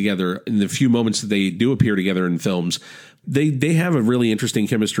great together in the few moments that they do appear together in films. They have a really interesting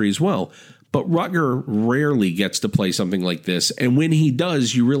chemistry as well. But Rutger rarely gets to play something like this. And when he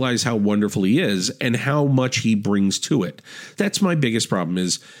does, you realize how wonderful he is and how much he brings to it. That's my biggest problem,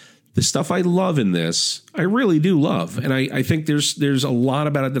 is the stuff I love in this, I really do love. And I think there's a lot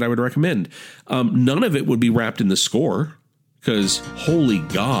about it that I would recommend. None of it would be wrapped in the score, because holy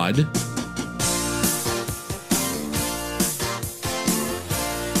God.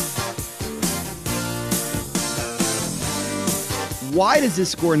 Why does this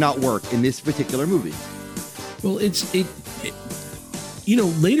score not work in this particular movie? Well, You know,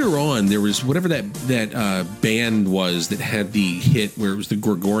 later on, there was whatever that band was that had the hit where it was the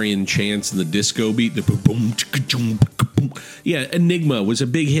Gregorian chants and the disco beat. The boom, boom, boom. Yeah, Enigma was a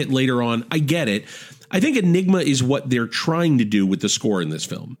big hit later on. I get it. I think Enigma is what they're trying to do with the score in this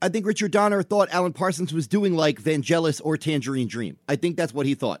film. I think Richard Donner thought Alan Parsons was doing like Vangelis or Tangerine Dream. I think that's what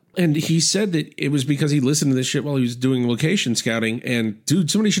he thought. And he said that it was because he listened to this shit while he was doing location scouting. And, dude,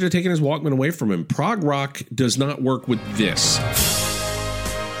 somebody should have taken his Walkman away from him. Prog rock does not work with this.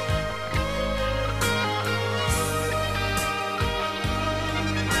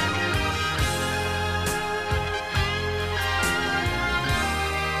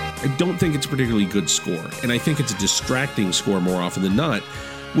 I don't think it's a particularly good score, and I think it's a distracting score more often than not,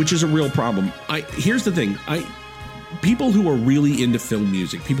 which is a real problem. Here's the thing. People who are really into film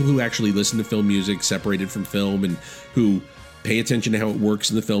music, people who actually listen to film music separated from film and who pay attention to how it works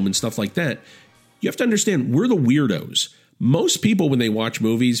in the film and stuff like that, you have to understand we're the weirdos. Most people, when they watch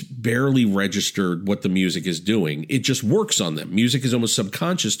movies, barely register what the music is doing. It just works on them. Music is almost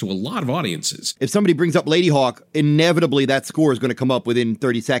subconscious to a lot of audiences. If somebody brings up Lady Hawk, inevitably that score is going to come up within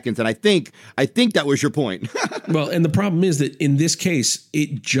 30 seconds. And I think that was your point. Well, and the problem is that in this case,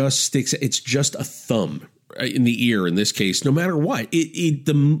 it just sticks. It's just a thumb in the ear in this case, no matter what.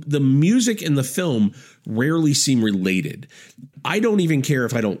 The music and the film rarely seem related. I don't even care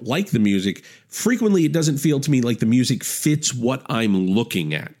if I don't like the music. Frequently, it doesn't feel to me like the music fits what I'm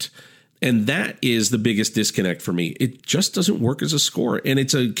looking at. And that is the biggest disconnect for me. It just doesn't work as a score. And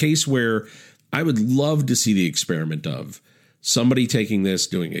it's a case where I would love to see the experiment of somebody taking this,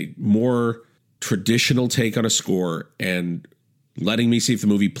 doing a more traditional take on a score and letting me see if the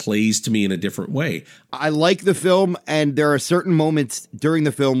movie plays to me in a different way. I like the film, and there are certain moments during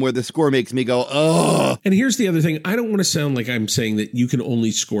the film where the score makes me go, ugh. And here's the other thing. I don't want to sound like I'm saying that you can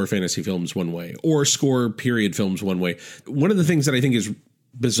only score fantasy films one way or score period films one way. One of the things that I think is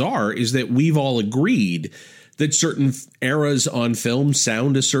bizarre is that we've all agreed that certain eras on film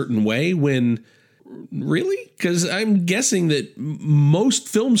sound a certain way when... Really? Because I'm guessing that most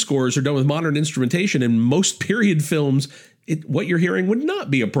film scores are done with modern instrumentation, and most period films, what you're hearing would not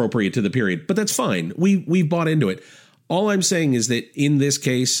be appropriate to the period. But that's fine. We've bought into it. All I'm saying is that in this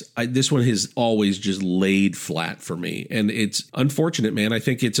case, this one has always just laid flat for me. And it's unfortunate, man. I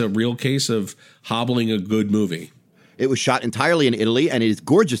think it's a real case of hobbling a good movie. It was shot entirely in Italy, and it is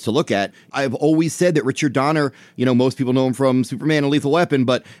gorgeous to look at. I've always said that Richard Donner, most people know him from Superman and Lethal Weapon,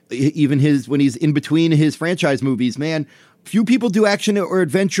 but even when he's in between his franchise movies, man, few people do action or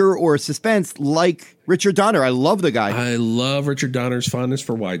adventure or suspense like Richard Donner. I love the guy. I love Richard Donner's fondness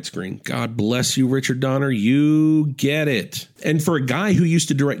for widescreen. God bless you, Richard Donner. You get it. And for a guy who used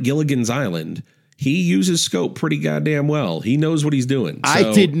to direct Gilligan's Island, he uses scope pretty goddamn well. He knows what he's doing.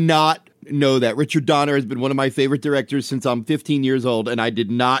 I did not know that. Richard Donner has been one of my favorite directors since I'm 15 years old, and I did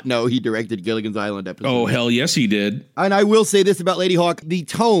not know he directed Gilligan's Island episodes. Oh, hell yes, he did. And I will say this about Lady Hawk, the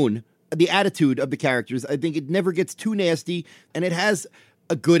tone, the attitude of the characters, I think it never gets too nasty, and it has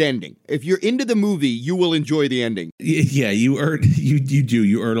a good ending. If you're into the movie, you will enjoy the ending. Yeah, you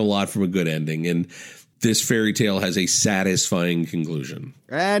earn a lot from a good ending, and this fairy tale has a satisfying conclusion.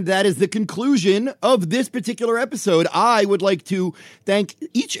 And that is the conclusion of this particular episode. I would like to thank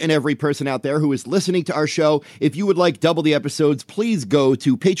each and every person out there who is listening to our show. If you would like double the episodes, please go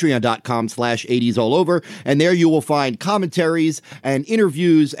to patreon.com/80sallover. And there you will find commentaries and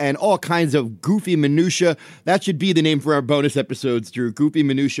interviews and all kinds of goofy minutia. That should be the name for our bonus episodes, Drew, Goofy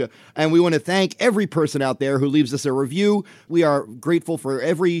Minutia. And we want to thank every person out there who leaves us a review. We are grateful for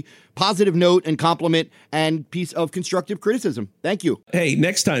every positive note and compliment and piece of constructive criticism. Thank you. Hey,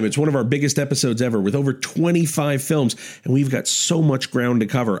 next time, it's one of our biggest episodes ever with over 25 films, and we've got so much ground to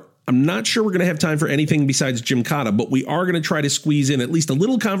cover. I'm not sure we're going to have time for anything besides Gymkata, but we are going to try to squeeze in at least a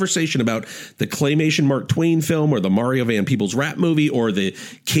little conversation about the claymation Mark Twain film or the Mario Van Peebles rap movie or the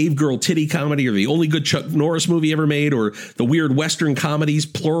Cave Girl titty comedy or the only good Chuck Norris movie ever made or the weird Western comedies,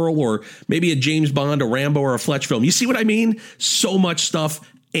 plural, or maybe a James Bond, a Rambo, or a Fletch film. You see what I mean? So much stuff.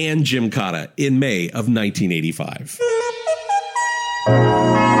 And Gymkata in May of 1985.